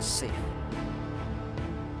here I'm safe.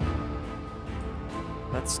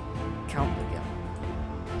 Let's count again.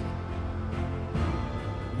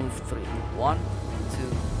 Move 3. 1,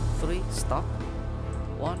 2, 3. Stop.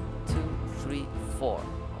 1, 2, 3, 4.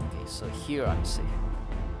 Okay, so here I'm safe.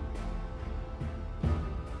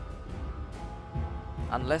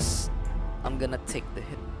 Unless I'm gonna take the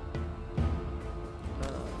hit.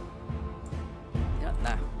 Yeah,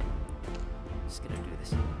 nah. Just gonna do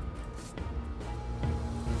this.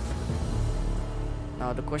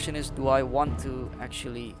 Now the question is, do I want to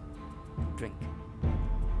actually drink?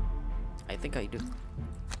 I think I do.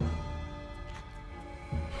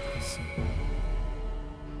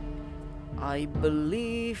 I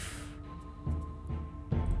believe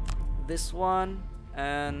this one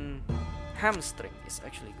and hamstring is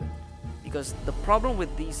actually good, because the problem with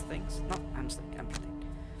these things, not hamstring, amputate.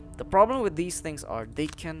 The problem with these things are they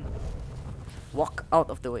can walk out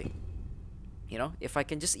of the way. You know, if I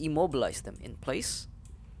can just immobilize them in place,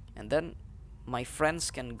 and then my friends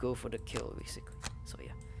can go for the kill, basically. So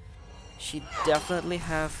yeah, she definitely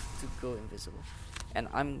have to go invisible, and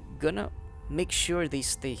I'm gonna make sure they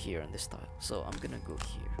stay here in this tile. So I'm gonna go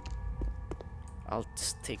here. I'll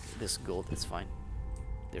just take this gold, it's fine.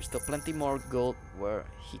 There's still plenty more gold where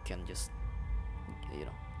he can just, you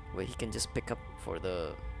know, where he can just pick up for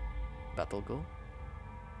the battle goal.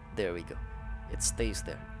 There we go. It stays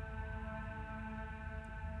there.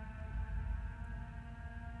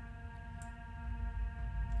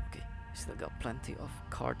 Okay, still got plenty of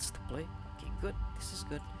cards to play. Okay, good. This is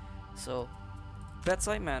good. So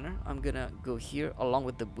bedside manner, I'm gonna go here along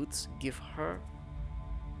with the boots, give her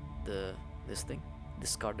this thing,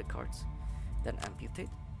 discard the cards, then amputate.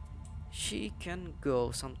 She can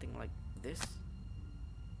go something like this.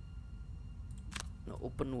 No,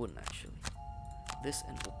 open wound actually. This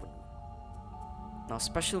and open wound. Now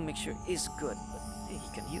special mixture is good, but hey, he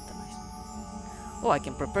can euthanize. Oh, I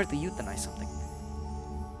can prepare to euthanize something.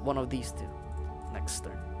 One of these two. Next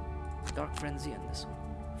turn. Dark Frenzy and this one.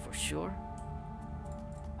 For sure.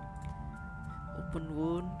 Open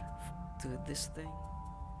wound to this thing.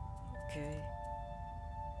 Okay.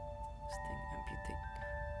 This thing, amputate.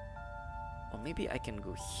 Or maybe I can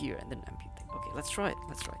go here and then amputate. Okay, let's try it.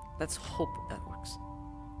 Let's try it. Let's hope that works.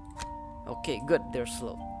 Okay, good. They're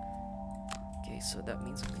slow. Okay, so that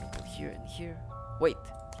means I'm gonna go here and here. Wait,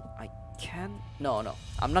 I can? No, no.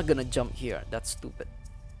 I'm not gonna jump here. That's stupid.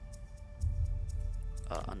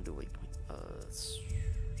 Undo waypoint.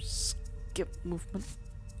 skip movement.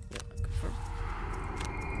 Yeah, confirm.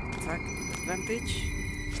 Attack advantage.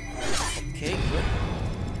 Okay, good.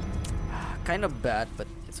 Kind of bad, but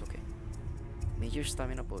it's okay. Major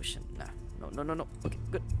stamina potion. Nah, no. Okay,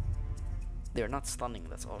 good. They're not stunning,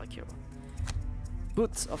 that's all I care about.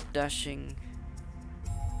 Boots of dashing.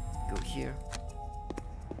 Go here.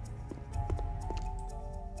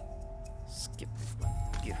 Skip one.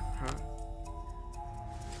 Give her.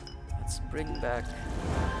 Let's bring back.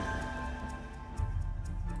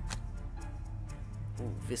 Oh,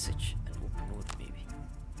 visage and open mode maybe.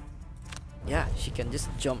 Yeah, she can just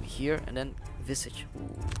jump here and then visage.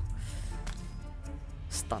 Ooh.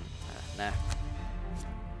 Stun. Nah.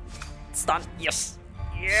 Stun. Yes.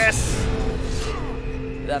 Yes.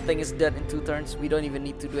 That thing is dead in 2 turns. We don't even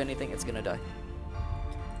need to do anything. It's gonna die.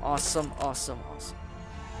 Awesome.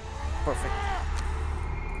 Perfect.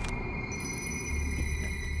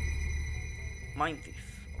 Mind thief.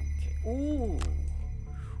 Okay. Ooh.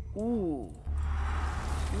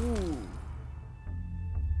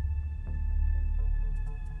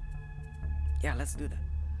 Yeah, let's do that.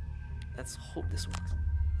 Let's hope this works.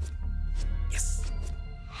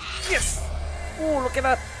 Yes! Oh, look at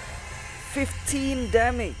that! 15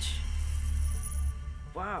 damage.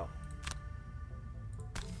 Wow.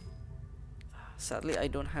 Sadly, I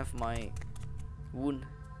don't have my wound.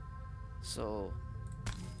 So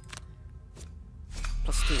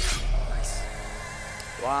 +2. Nice.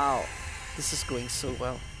 Wow. This is going so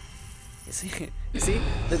well. You see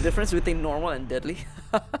the difference between normal and deadly?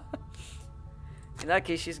 In that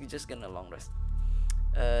case, she's just gonna long rest.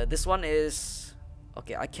 This one is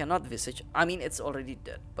okay. I cannot visage. I mean, it's already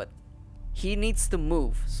dead, but he needs to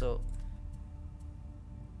move. So,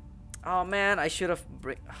 oh man, I should have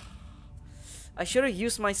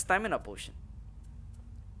used my stamina potion.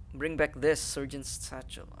 Bring back this surgeon's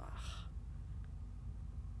satchel.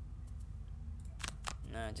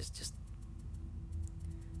 Nah, just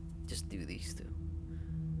do these two,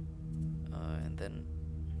 and then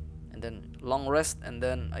long rest, and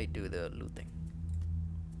then I do the looting.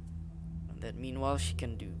 And then meanwhile she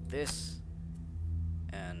can do this,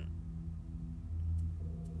 and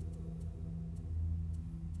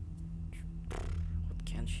what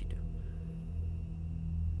can she do?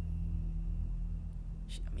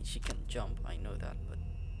 I mean, she can jump, I know that, but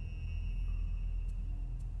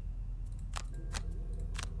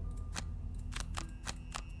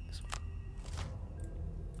this one.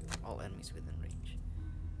 All enemies within range.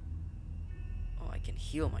 Oh, I can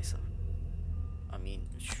heal myself. I mean,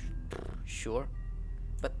 sure,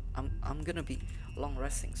 but I'm gonna be long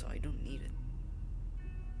resting, so I don't need it.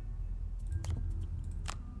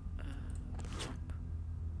 Jump.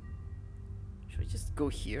 Should I just go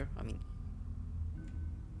here? I mean,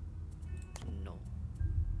 no.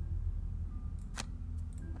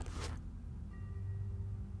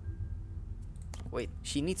 Wait,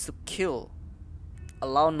 she needs to kill.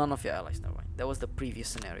 Allow none of your allies. Never mind. That was the previous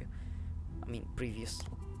scenario. I mean, previous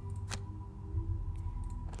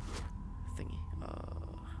thingy.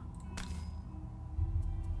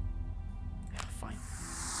 Yeah, fine.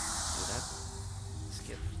 Do that.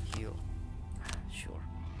 Skip. Heal. Sure.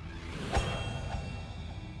 I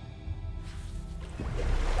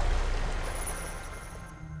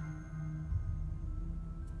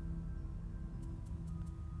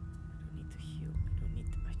don't need to heal.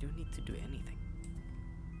 I don't need to do anything.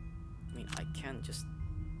 I mean, I can just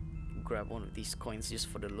grab one of these coins just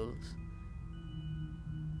for the lulz.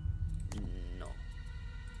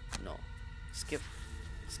 No. Skip.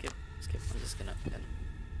 I'm just gonna end.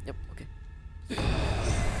 Yep, okay.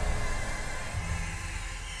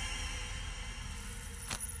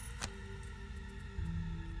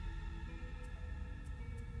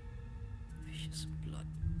 Vicious blood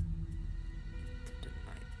into the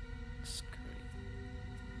night. Scurry.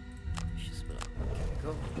 Vicious blood. Okay,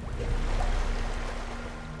 go.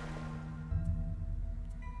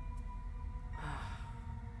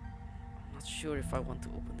 Sure if I want to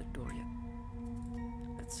open the door yet.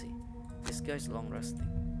 Let's see. This guy's long resting.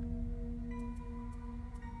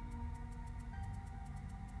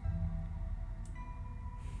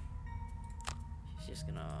 She's just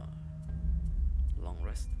gonna long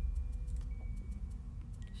rest.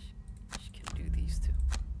 She can do these two.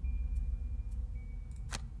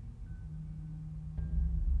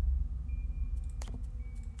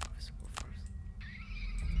 Visible first.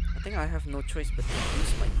 I think I have no choice but to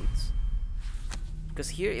use my boots. Because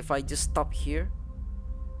here, if I just stop here,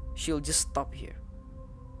 she'll just stop here.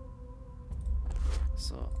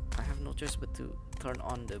 So I have no choice but to turn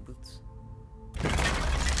on the boots.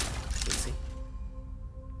 You'll see.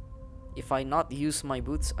 If I not use my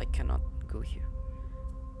boots, I cannot go here.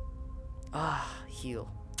 Ah, heal.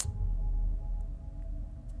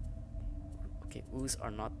 Okay, ooze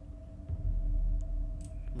are not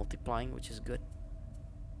multiplying, which is good.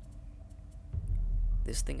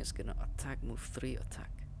 This thing is gonna attack, move 3, attack.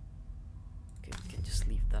 Okay, we can just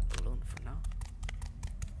leave that alone for now.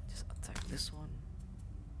 Just attack this one.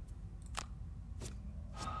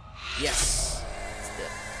 Yes! It's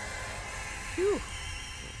dead. Phew!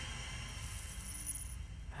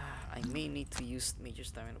 I may need to use Major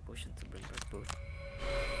Stamina Potion to bring back both.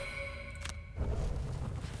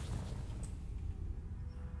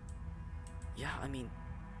 Yeah, I mean,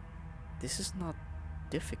 this is not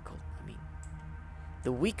difficult. I mean,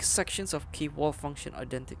 the weak sections of cave wall function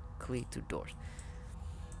identically to doors.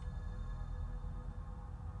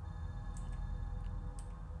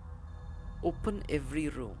 Open every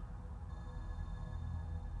room.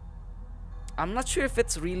 I'm not sure if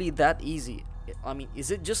it's really that easy. I mean,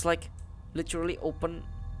 is it just like literally open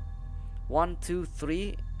 1, 2,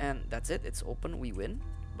 3 and that's it? It's open, we win.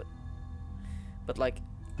 But like,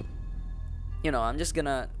 you know, I'm just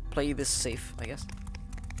gonna play this safe, I guess.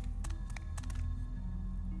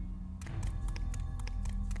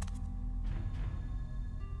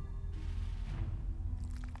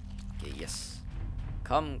 Okay, yes.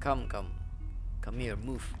 Come. Come here,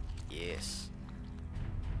 move. Yes.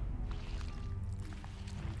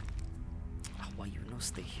 Why you no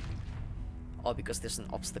stay here? Oh, because there's an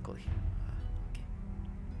obstacle here. Okay.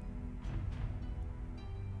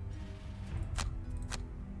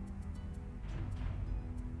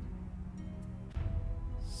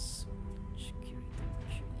 So, security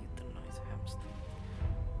measure, euthanize hamster.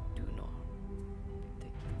 Do no harm.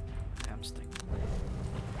 Take hamster.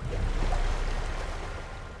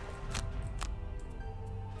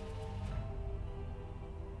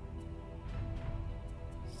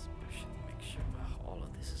 Special, make sure all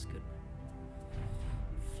of this is good.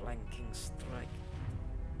 Flanking strike.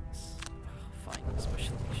 Fine,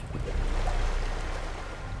 special mission.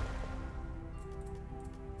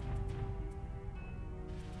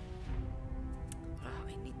 I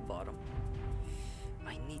need bottom.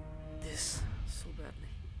 I need this so badly.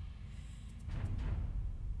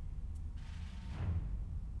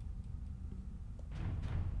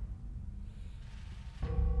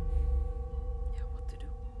 Yeah, what to do?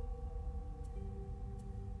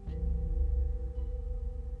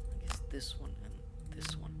 I guess this one and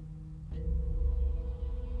this one.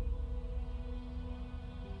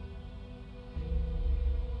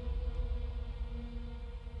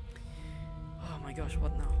 Oh my gosh,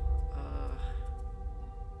 what now?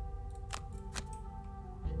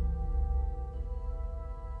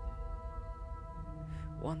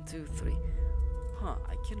 1, 2, 3. Huh,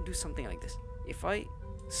 I can do something like this. If I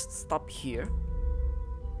stop here,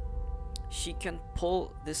 she can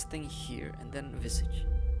pull this thing here and then visage.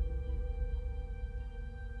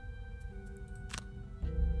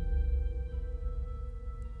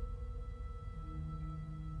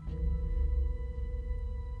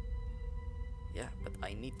 Yeah, but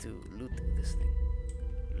I need to loot this thing.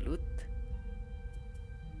 Loot.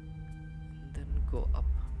 And then go up.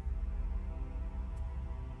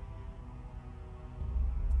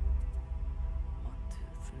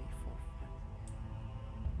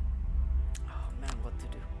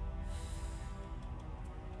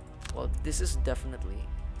 Well, this is definitely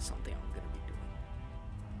something I'm gonna be doing.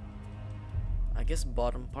 I guess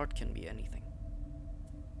bottom part can be anything.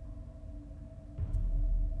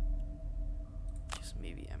 Just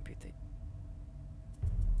maybe amputate.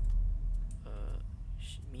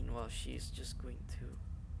 Meanwhile, she's just going to...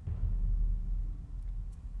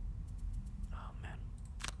 Oh man,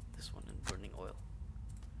 this one in burning oil.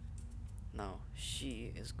 Now,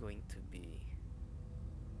 she is going to be...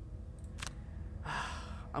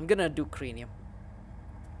 I'm gonna do cranium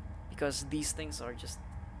because these things are just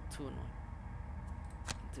too annoying.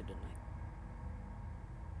 Into the night.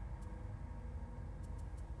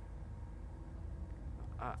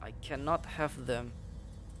 I cannot have them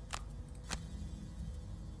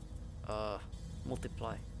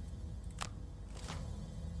multiply.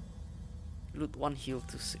 Loot 1 heal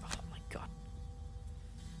to see. Oh my god.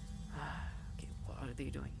 Okay, what are they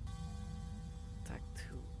doing? Attack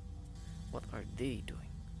 2. What are they doing?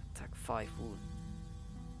 Attack 5 wound.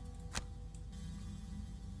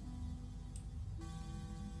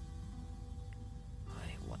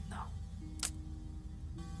 Hey, what now?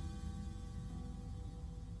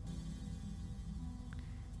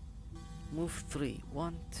 Move 3.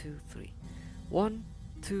 1, 2, 3. 1,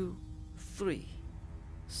 2, 3.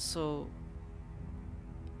 So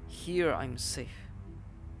here I'm safe.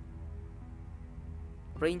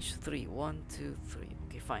 Range 3. 1, 2, 3.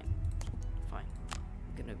 Okay, fine. Fine.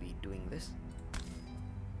 gonna be doing this.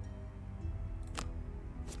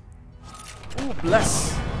 Oh,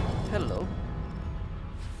 bless! Hello.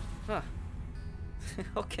 Huh.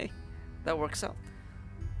 Okay, that works out.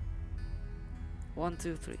 1,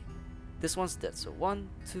 2, 3. This one's dead, so 1,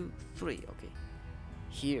 2, 3. Okay.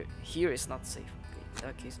 Here is not safe. Okay, in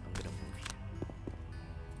that case, I'm gonna move here.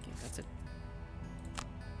 Okay, that's it.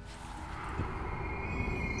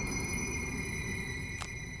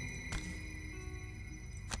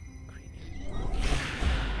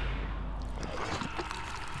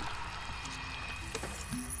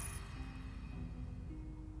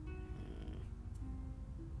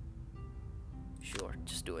 Sure,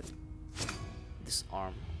 just do it.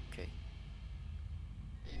 Disarm, okay.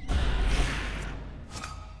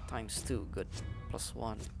 Times 2, good.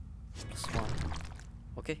 +1, +1.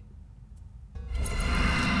 Okay.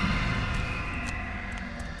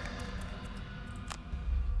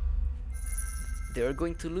 They're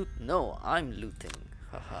going to loot? No, I'm looting.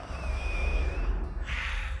 Haha.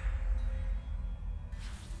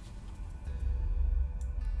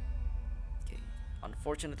 Okay.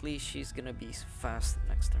 Unfortunately, she's gonna be fast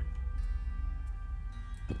next turn.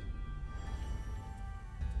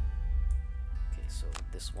 Okay, so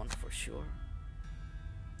this one for sure.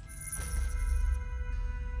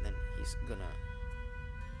 Then he's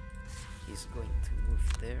going to move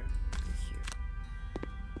there to here.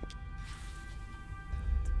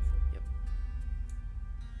 Yep.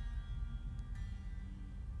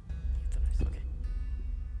 Euthanize, okay.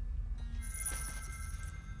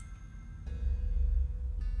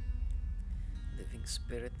 Living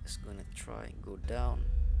Spirit is gonna try and go down,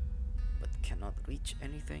 but cannot reach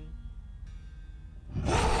anything.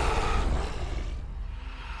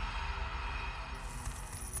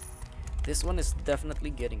 This one is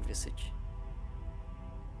definitely getting Visage.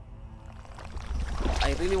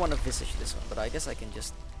 I really want to Visage this one, but I guess I can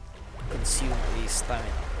just consume a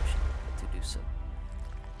stamina potion to do so.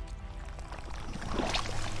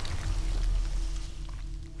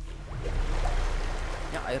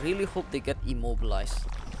 Yeah, I really hope they get immobilized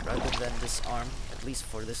rather than disarm, at least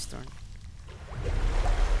for this turn.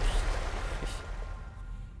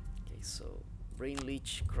 Okay, so Brain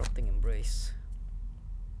Leech, Corrupting Embrace.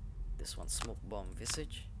 This one, Smoke Bomb,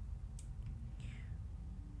 Visage.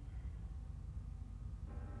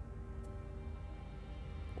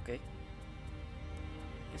 Okay.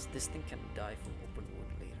 Yes, this thing can die from open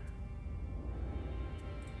wound later.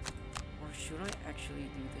 Or should I actually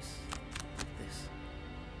do this with this?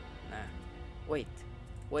 Nah. Wait.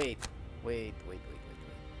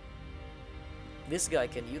 This guy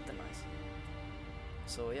can euthanize.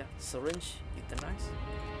 So yeah, Syringe, euthanize.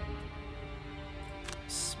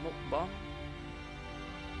 Smoke Bomb.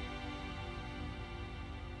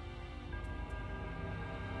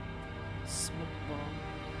 Smoke Bomb.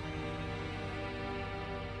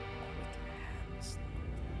 Quick Hands.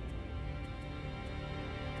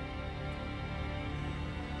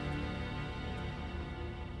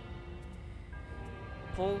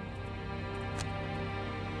 Pull.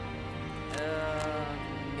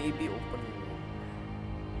 Maybe open wound.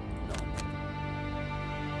 No.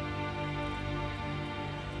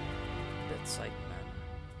 Bedside Manner.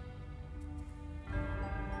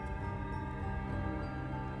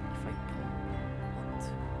 If I don't want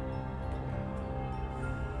to.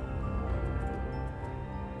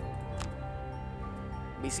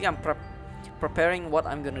 Basically, I'm preparing what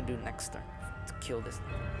I'm gonna do next turn to kill this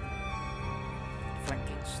thing.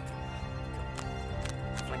 Flanking strike.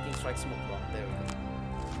 Flanking strike, Smoke Bomb. There we go.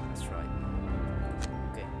 That's right.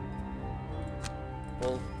 Okay.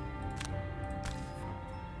 Pull.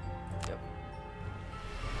 Yep.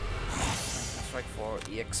 Flanking strike for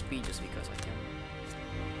EXP just because I can.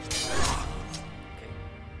 Okay.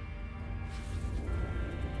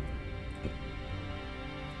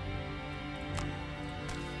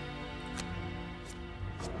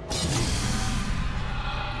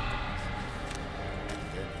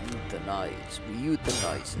 Euthanize. We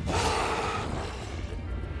euthanize it.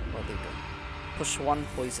 What they do? Push 1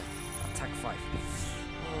 poison. Attack 5.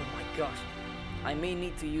 Oh my gosh. I may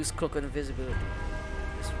need to use Cloak of Invisibility.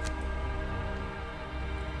 This one.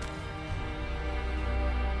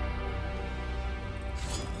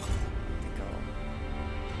 Think I'll...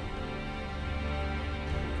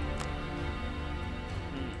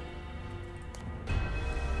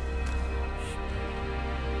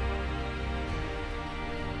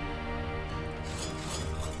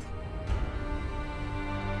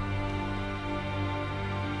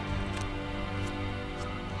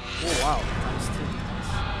 Oh wow, times 2.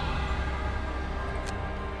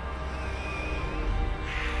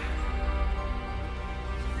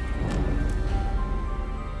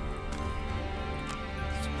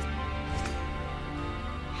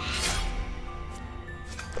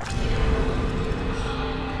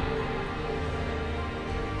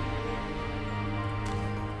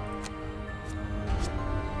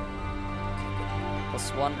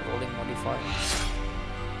 1 rolling modifier.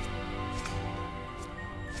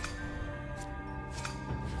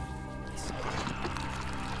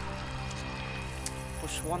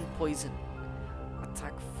 Push 1 poison,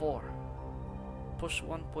 attack 4. Push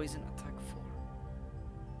 1 poison, attack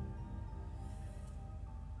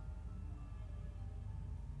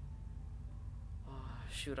 4.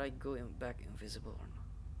 Should I go back invisible or not?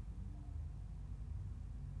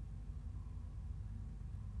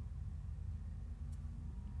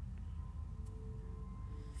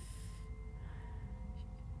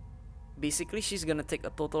 Basically, she's gonna take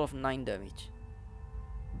a total of 9 damage.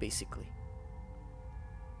 Basically.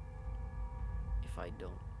 If I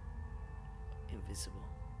don't. Invisible.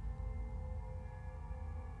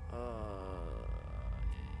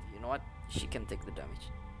 You know what? She can take the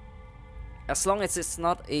damage. As long as it's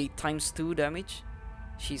not a ×2 damage,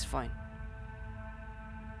 she's fine.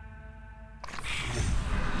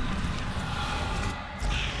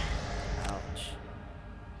 Ouch.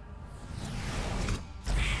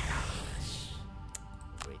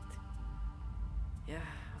 Great. Yeah,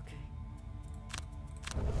 okay.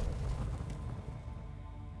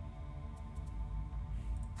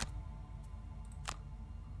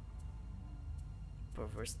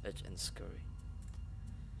 Perverse Edge and Scurry.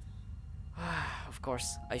 Of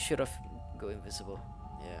course, I should have go invisible.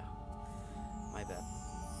 Yeah, my bad.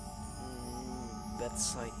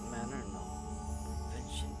 Bedside manner, no.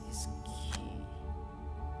 Prevention is key.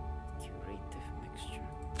 Curative mixture.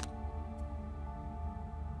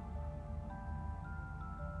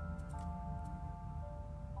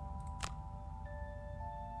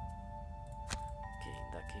 Okay, in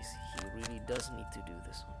that case, he really does need to do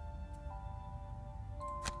this one.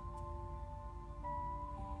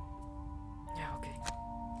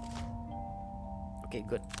 Okay,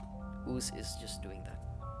 good. Ooze is just doing that.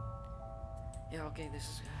 Yeah, okay, this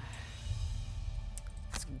is...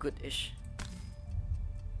 it's good-ish.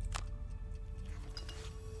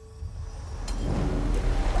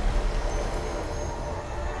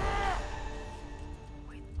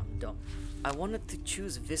 Wait, I'm dumb. I wanted to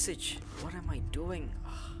choose Visage. What am I doing?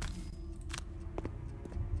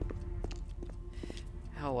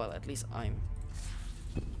 Oh well, at least I'm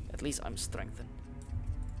strengthened.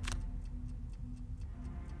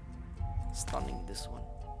 Stunning this one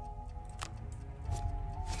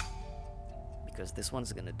because this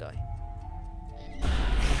one's gonna die.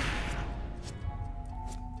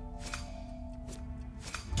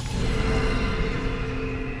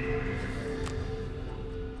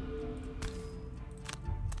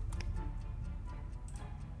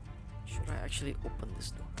 Should I actually open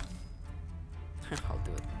this door? I'll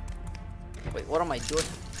do it. Wait, what am I doing?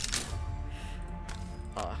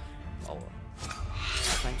 Oh well.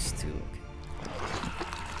 ×2, okay.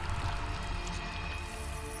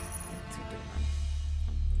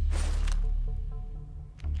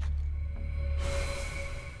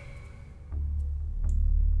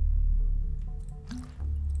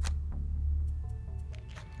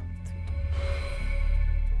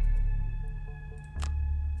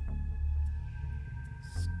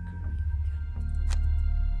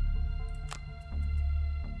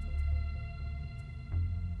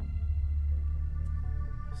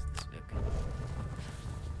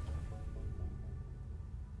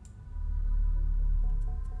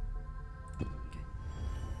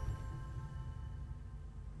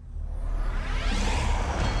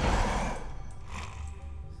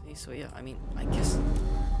 So yeah, I mean, I guess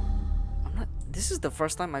I'm not. This is the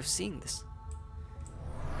first time I've seen this.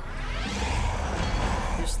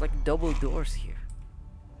 There's like double doors here.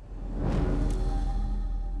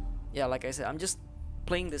 Yeah, like I said, I'm just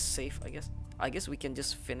playing this safe, I guess. I guess we can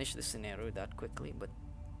just finish the scenario that quickly, but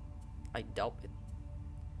I doubt it.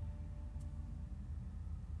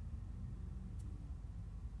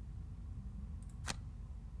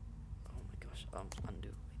 Oh my gosh, undo.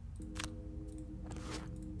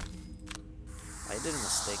 I did a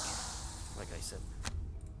mistake, like I said.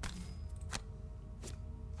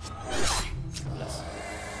 Bless.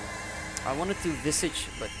 I wanted to Visage,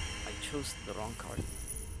 but I chose the wrong card.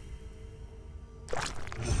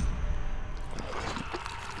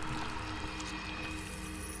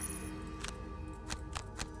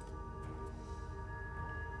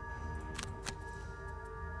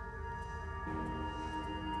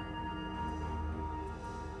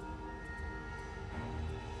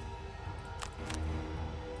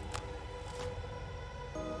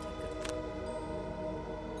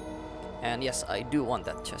 And yes, I do want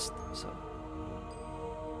that chest, so.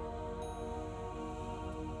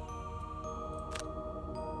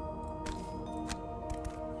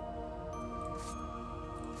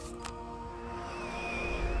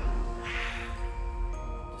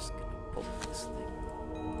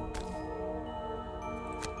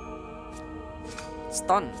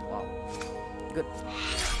 Stun. Wow. Good.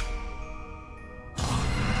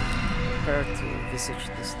 Prepare to visage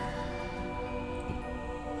this thing.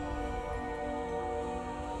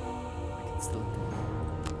 I can still do it.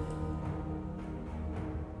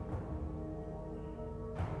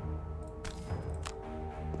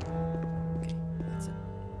 Okay, that's it.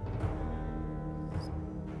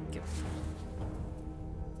 Give it.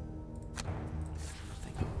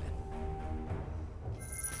 Nothing open.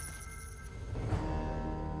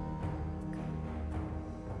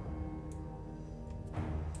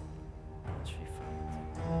 Let's refine it.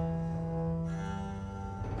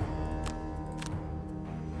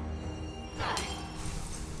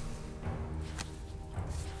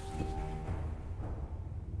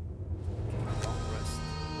 Long rest.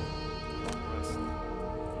 Long rest.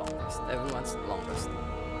 Long rest. Everyone's long rest.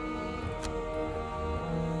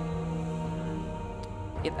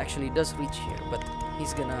 It actually does reach here, but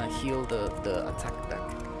he's gonna heal the attack back.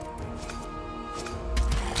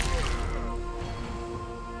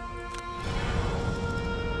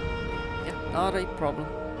 Yeah, not a problem.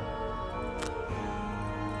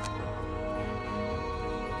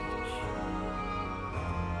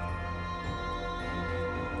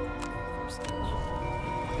 First stage.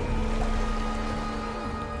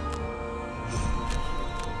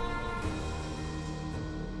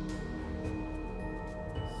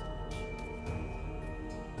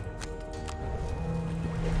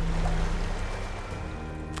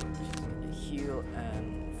 She's gonna heal and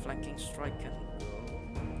flanking strike can go.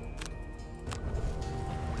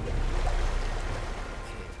 Okay.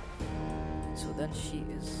 So then she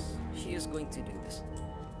is going to do this.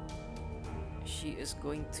 She is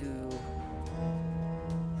going to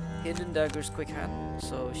hidden daggers quick hand.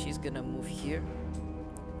 So she's gonna move here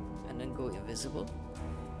and then go invisible.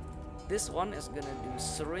 This one is gonna do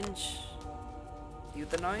syringe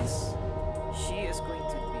euthanize. She is going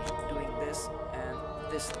to be doing this and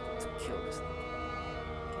this to kill this thing.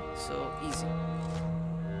 Okay, so easy.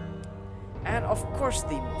 And of course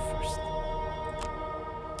they move first.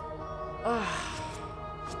 Ah.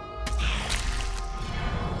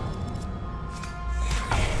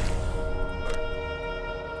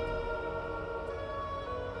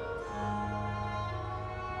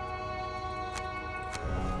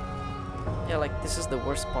 Yeah, like this is the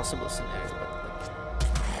worst possible scenario, but like,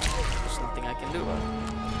 there's nothing I can do about it.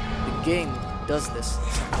 The game does this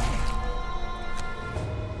somehow.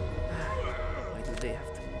 Why do they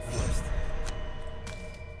have to move first?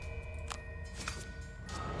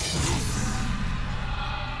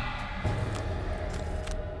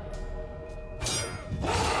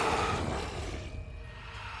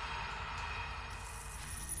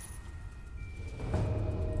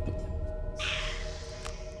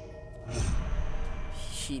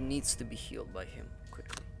 She needs to be healed by him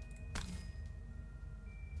quickly.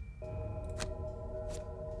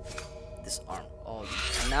 Disarm. Oh,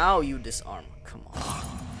 now you disarm. Come on.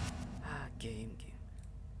 Ah, game.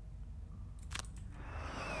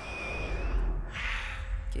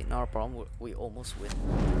 Okay, not a problem. We almost win.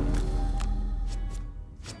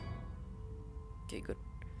 Okay, good.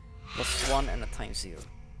 +1 and a ×0.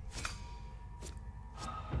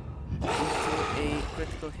 Into a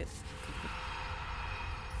critical hit.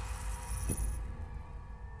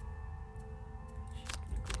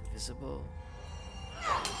 Visible.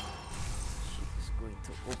 She is going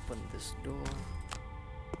to open this door.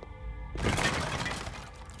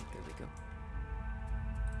 There we go.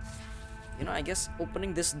 You know, I guess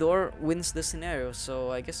opening this door wins the scenario,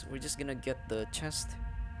 so I guess we're just gonna get the chest.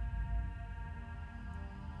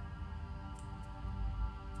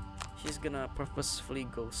 She's gonna purposefully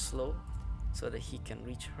go slow so that he can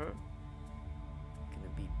reach her. Gonna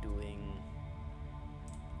be doing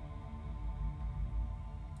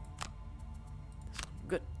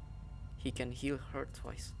good. He can heal her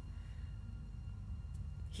twice.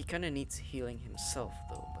 He kind of needs healing himself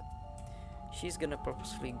though, but she's gonna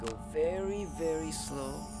purposefully go very, very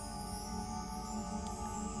slow.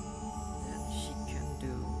 And she can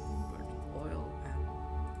do burning oil and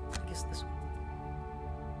I guess this one.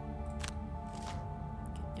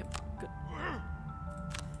 Okay, yep, good.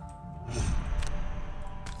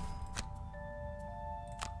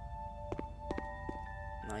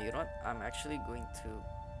 Now you know what? I'm actually going to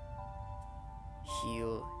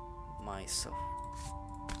heal myself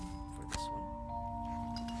for this one.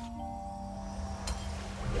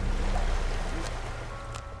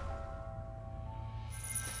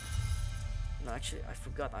 No, actually, I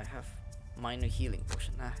forgot I have minor healing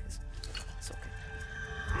potion. Ah, it's okay. Okay.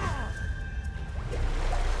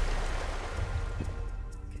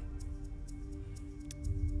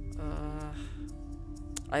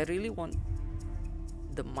 I really want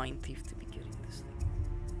the mine thief to be getting this thing.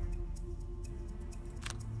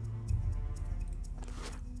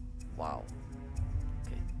 Wow.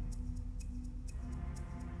 Okay.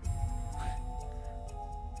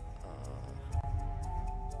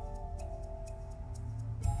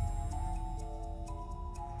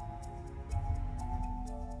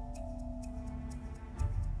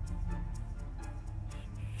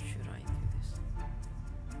 Should I do this?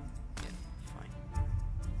 Yeah, fine.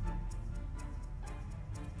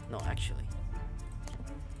 No, actually.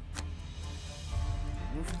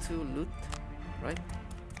 Move to loot, right?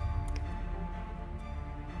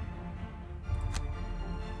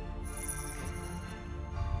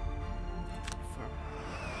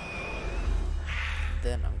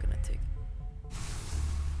 Then I'm gonna take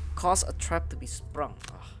cause a trap to be sprung.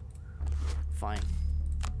 Ah, fine.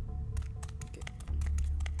 Okay,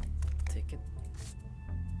 take it.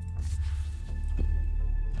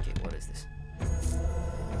 Okay, what is this?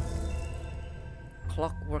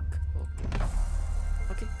 Clockwork. Okay.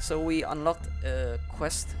 Okay, so we unlocked a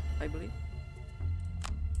quest, I believe.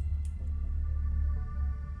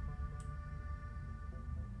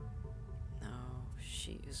 Now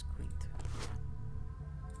she is going to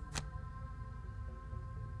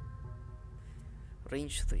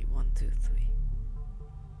range 3, 1, 2, 3.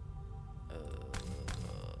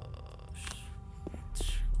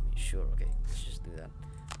 Sure, okay, let's just do that.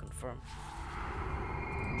 Confirm.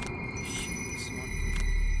 Shoot this one.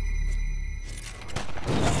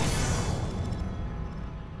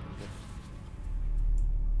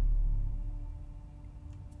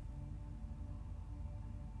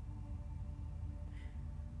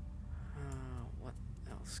 What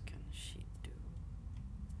else can she do?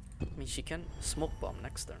 I mean, she can smoke bomb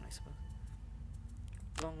next turn, I suppose.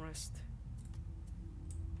 Long rest.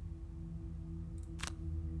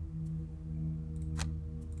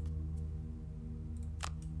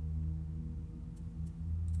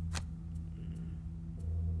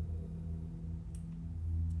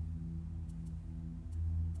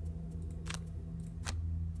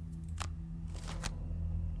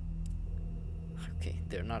 Okay,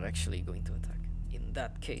 they're not actually going to attack. In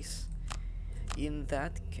that case.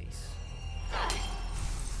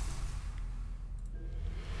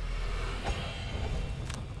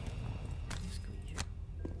 Just go here.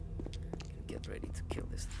 Get ready to kill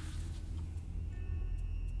this thing.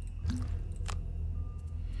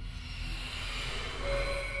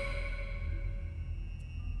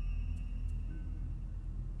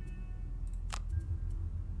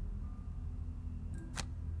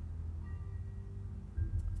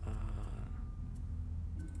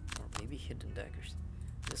 Or maybe hidden daggers.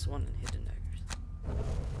 This one and hidden daggers.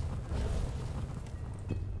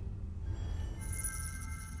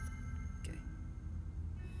 Okay.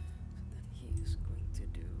 So then he is going to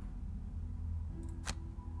do.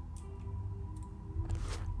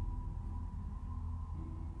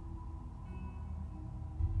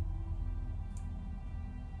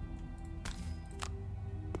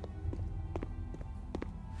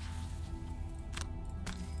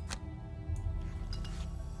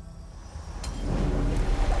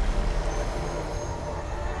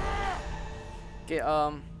 Okay,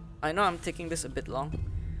 I know I'm taking this a bit long.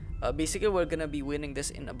 Basically, we're gonna be winning this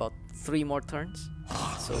in about 3 more turns.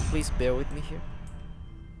 So please bear with me here.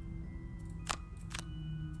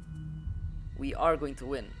 We are going to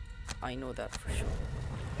win. I know that for sure.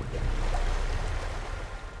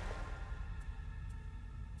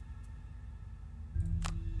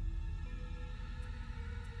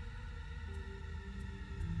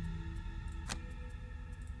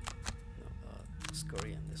 No,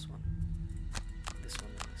 scurry on this one. This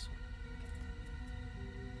one and this one.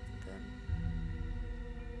 Then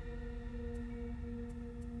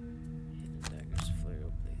hidden daggers,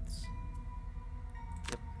 flare blades.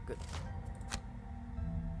 Yep, good.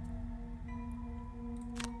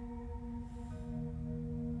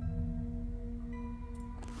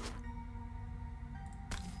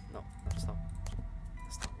 No, stop.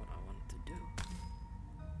 That's not what I wanted to do.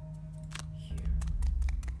 Here.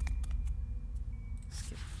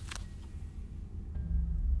 Skip.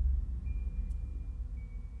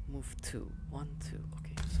 Move 2, 1, 2.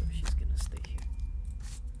 Okay, so she's gonna stay here.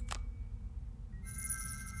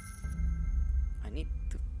 I need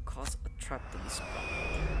to cause a trap to be sprung.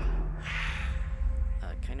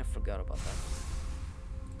 I kind of forgot about that.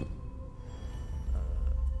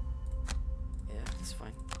 Yeah, it's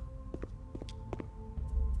fine.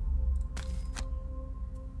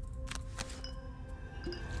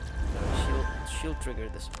 She'll trigger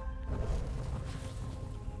this one.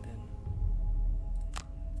 Then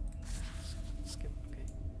skip. Okay.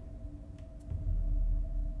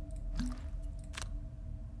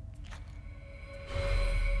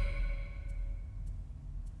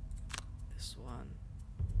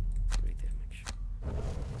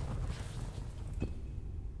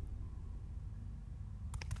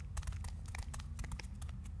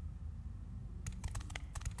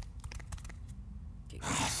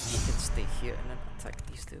 here and then attack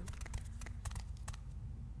these two.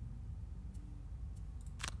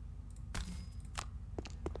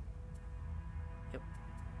 Yep.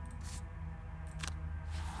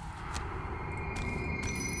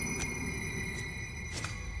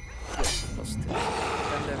 Good. Plus 2. 10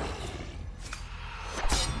 damage.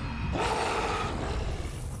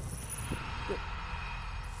 Good.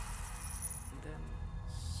 And then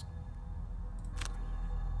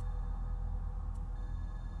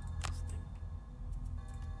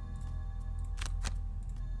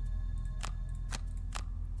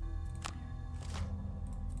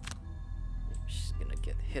she's gonna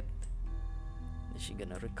get hit. Is she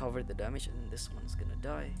gonna recover the damage and this one's gonna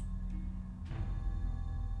die?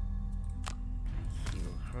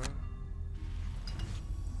 Heal her.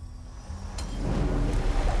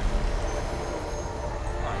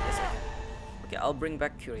 Oh, I guess I can. Okay, I'll bring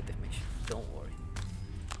back curative mage. Don't worry.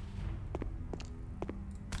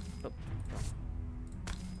 Oh, wrong.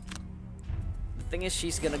 The thing is,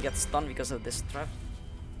 she's gonna get stunned because of this trap,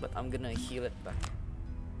 but I'm gonna heal it back.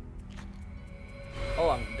 Oh,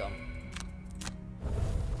 I'm dumb.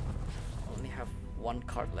 I only have one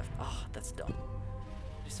card left. Ah, that's dumb.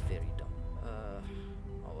 It's very dumb.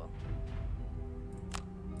 Oh well.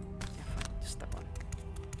 Yeah, fine. Just step on it.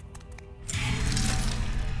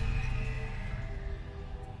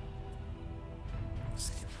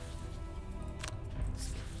 Skip.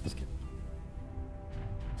 Skip. Skip.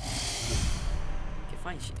 Okay,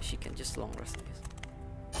 fine. She can just long rest, I guess.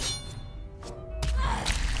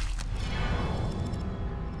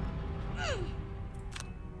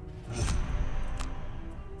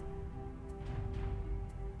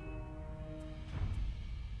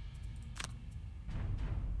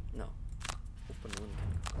 No. Open wound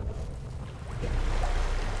can go.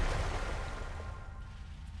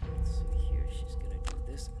 So here she's gonna do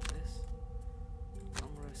this and this.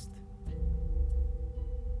 Long rest.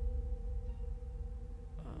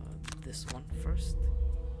 This one first.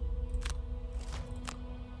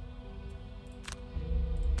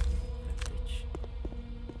 Advantage.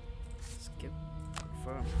 Skip.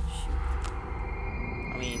 Confirm. Shoot.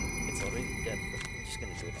 I mean, it's already dead, but I'm just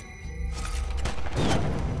gonna do it anyways.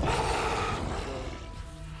 Go.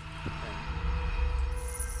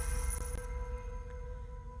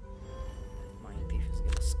 And Mind Thief is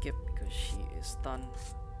gonna skip because she is stunned.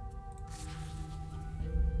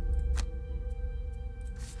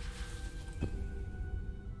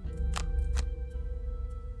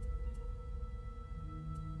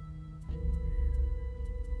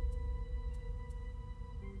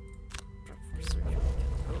 Prep for surgery.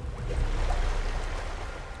 Go.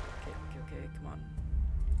 Okay, come on.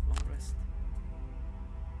 Long rest.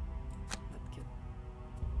 Not good.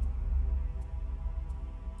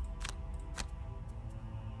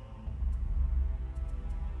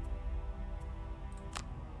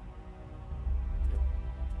 Yep.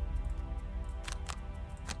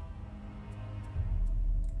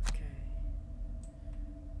 Okay.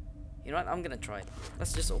 You know what? I'm gonna try it.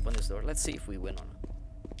 Let's just open this door. Let's see if we win or not.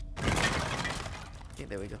 Okay,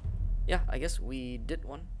 there we go. Yeah, I guess we did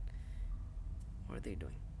one. What are they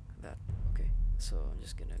doing? That. Okay, so I'm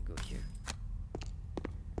just gonna go here.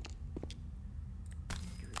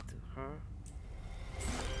 Give it to her.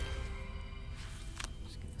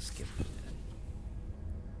 Just gonna skip it and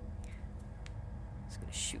just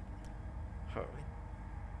gonna shoot her. Right?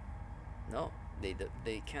 No,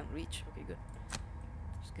 they can't reach. Okay, good.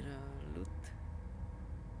 Just gonna loot.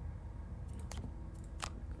 No.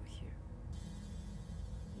 Go here.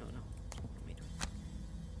 No. What am I doing?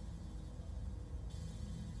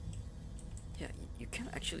 Yeah, you can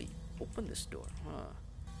actually open this door, huh?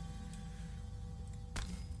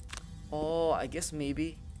 Oh, I guess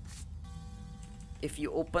maybe if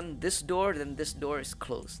you open this door, then this door is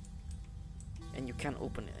closed and you can't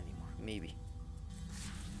open it anymore. Maybe.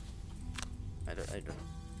 I don't know.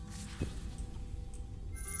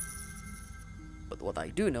 But what I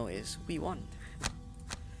do know is we won.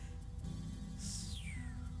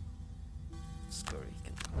 Scurry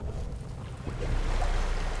can.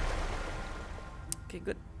 Okay,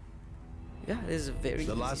 good. Yeah, this is a very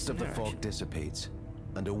The easy last of the snare, fog actually. dissipates,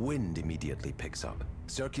 and a wind immediately picks up,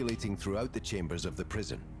 circulating throughout the chambers of the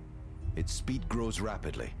prison. Its speed grows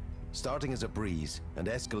rapidly, starting as a breeze and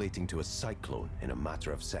escalating to a cyclone in a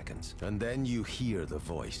matter of seconds. And then you hear the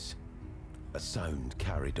voice. A sound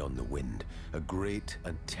carried on the wind, a great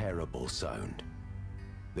and terrible sound.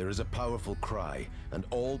 There is a powerful cry, and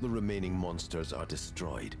all the remaining monsters are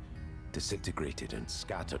destroyed, disintegrated and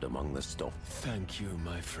scattered among the stone. Thank you,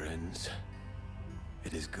 my friends.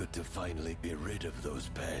 It is good to finally be rid of those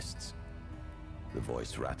pests. The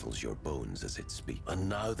voice rattles your bones as it speaks. And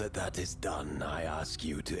now that that is done, I ask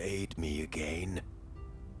you to aid me again.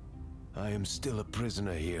 I am still a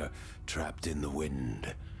prisoner here, trapped in the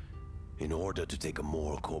wind. In order to take a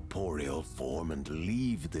more corporeal form and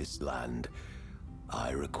leave this land,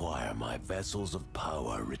 I require my vessels of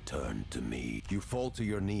power returned to me. You fall to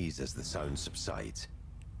your knees as the sound subsides,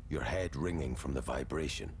 your head ringing from the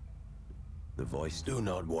vibration. The voice, do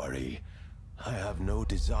not worry. I have no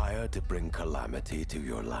desire to bring calamity to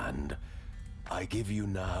your land. I give you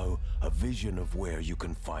now a vision of where you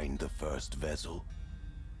can find the first vessel.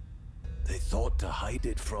 They thought to hide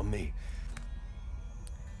it from me.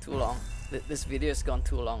 Too long. This video has gone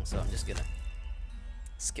too long, so I'm just gonna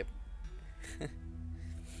skip.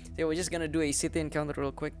 So we're just gonna do a city encounter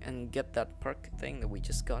real quick and get that perk thing that we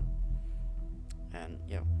just got. And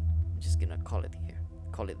yeah, I'm just gonna call it here.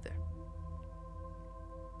 Call it there.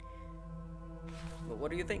 But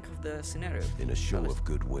what do you think of the scenario? In a show of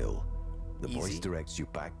goodwill, the Easy. voice directs you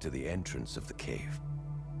back to the entrance of the cave.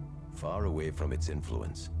 Far away from its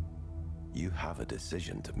influence, you have a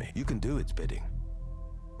decision to make. You can do its bidding,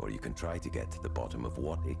 or you can try to get to the bottom of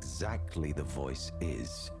what exactly the voice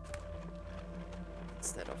is.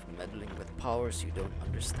 Instead of meddling with powers you don't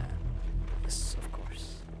understand. Yes, of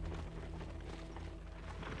course.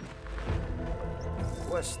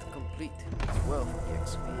 Quest complete. 12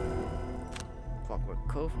 EXP. Clockwork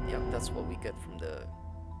Cove. Yeah, that's what we get from the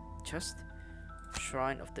chest.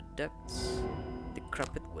 Shrine of the Depths.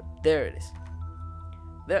 Decrepit wood. There it is.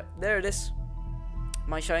 There it is.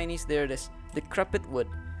 My shinies, there it is. Decrepit wood.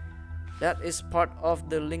 That is part of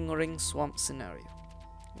the Lingering Swamp scenario.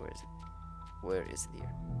 Where is it? Where is it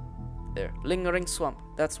here? There. Lingering Swamp.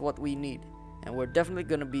 That's what we need. And we're definitely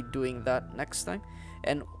gonna be doing that next time.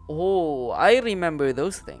 And oh, I remember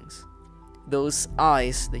those things. Those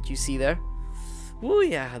eyes that you see there. Oh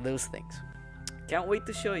yeah, those things. Can't wait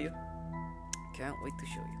to show you. Can't wait to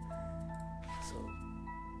show you. So,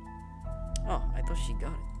 oh, I thought she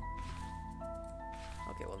got it.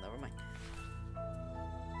 Okay, well, never mind.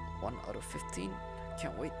 1 out of 15.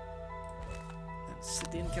 Can't wait. And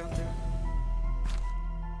city encounter.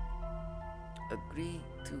 Agree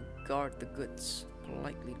to guard the goods.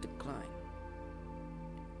 Politely decline.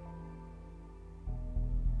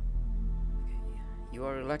 You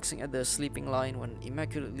are relaxing at the sleeping line when an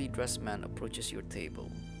immaculately dressed man approaches your table.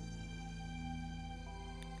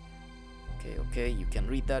 Okay, you can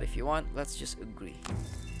read that if you want. Let's just agree.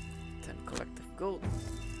 10 collective gold.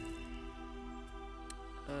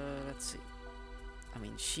 Let's see. I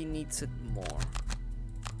mean, she needs it more.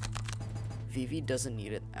 Vivi doesn't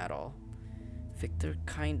need it at all. Victor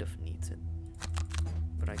kind of needs it.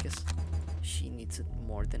 But I guess she needs it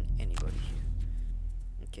more than anybody here.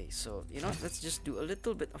 Okay, so you know what? Let's just do a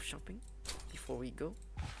little bit of shopping before we go.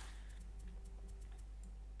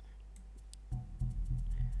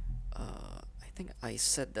 I think I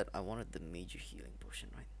said that I wanted the major healing potion,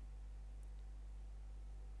 right?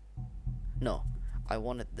 No, I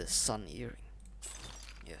wanted the sun earring.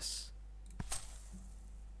 Yes.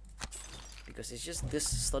 Because it's just this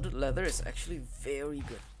studded leather is actually very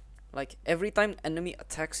good. Like every time enemy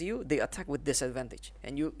attacks you, they attack with disadvantage,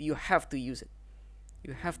 and you have to use it.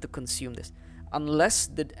 You have to consume this unless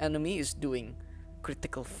the enemy is doing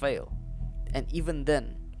critical fail, and even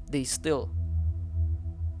then they still,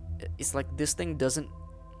 it's like this thing doesn't,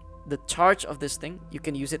 the charge of this thing, you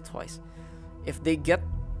can use it twice. If they get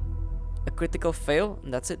a critical fail,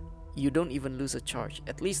 and that's it, you don't even lose a charge.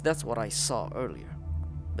 At least that's what I saw earlier.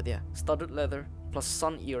 But yeah, studded leather plus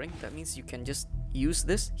sun earring, that means you can just use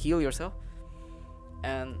this, heal yourself,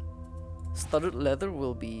 and studded leather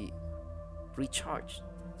will be recharged.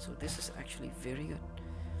 So this is actually very good.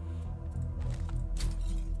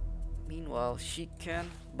 Meanwhile, she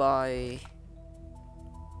can buy,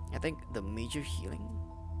 I think, the major healing.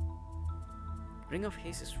 Ring of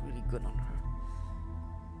Haste is really good on her.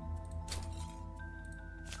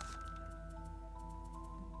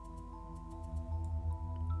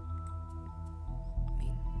 I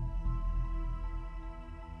mean,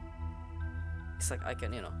 it's like I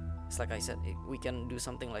can, you know, it's like I said, we can do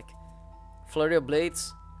something like Flurry of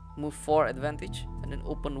Blades, move 4 advantage, and then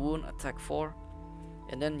open wound, attack 4,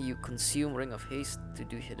 and then you consume Ring of Haste to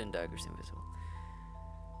do hidden daggers invisible.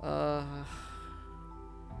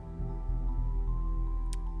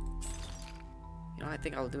 You know, I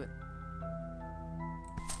think I'll do it.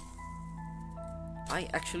 I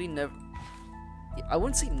actually never, I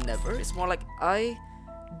wouldn't say never, it's more like I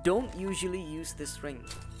don't usually use this ring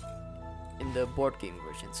in the board game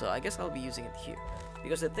version, so I guess I'll be using it here.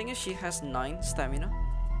 Because the thing is, she has 9 stamina,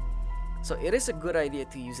 so it is a good idea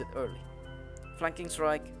to use it early. Flanking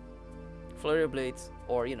strike, flurry of blades,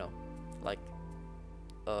 or like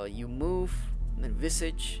you move and then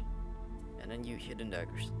visage, and then you hidden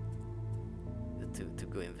daggers to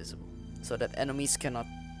go invisible, so that enemies cannot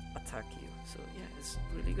attack you. So yeah, it's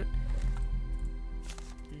really good.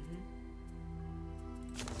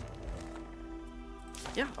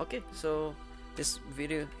 Yeah, okay, so this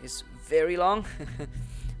video is very long.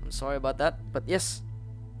 I'm sorry about that, but yes,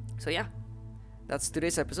 so yeah, that's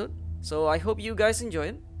today's episode. So I hope you guys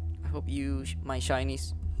enjoyed it. I hope you my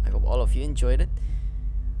shinies, I hope all of you enjoyed it.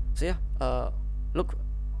 So yeah,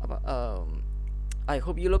 I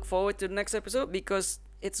hope you look forward to the next episode, because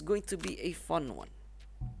it's going to be a fun one.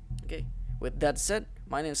 Okay, with that said,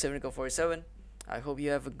 my name is 747. I hope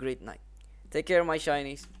you have a great night. Take care, my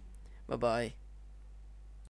shinies. Bye bye.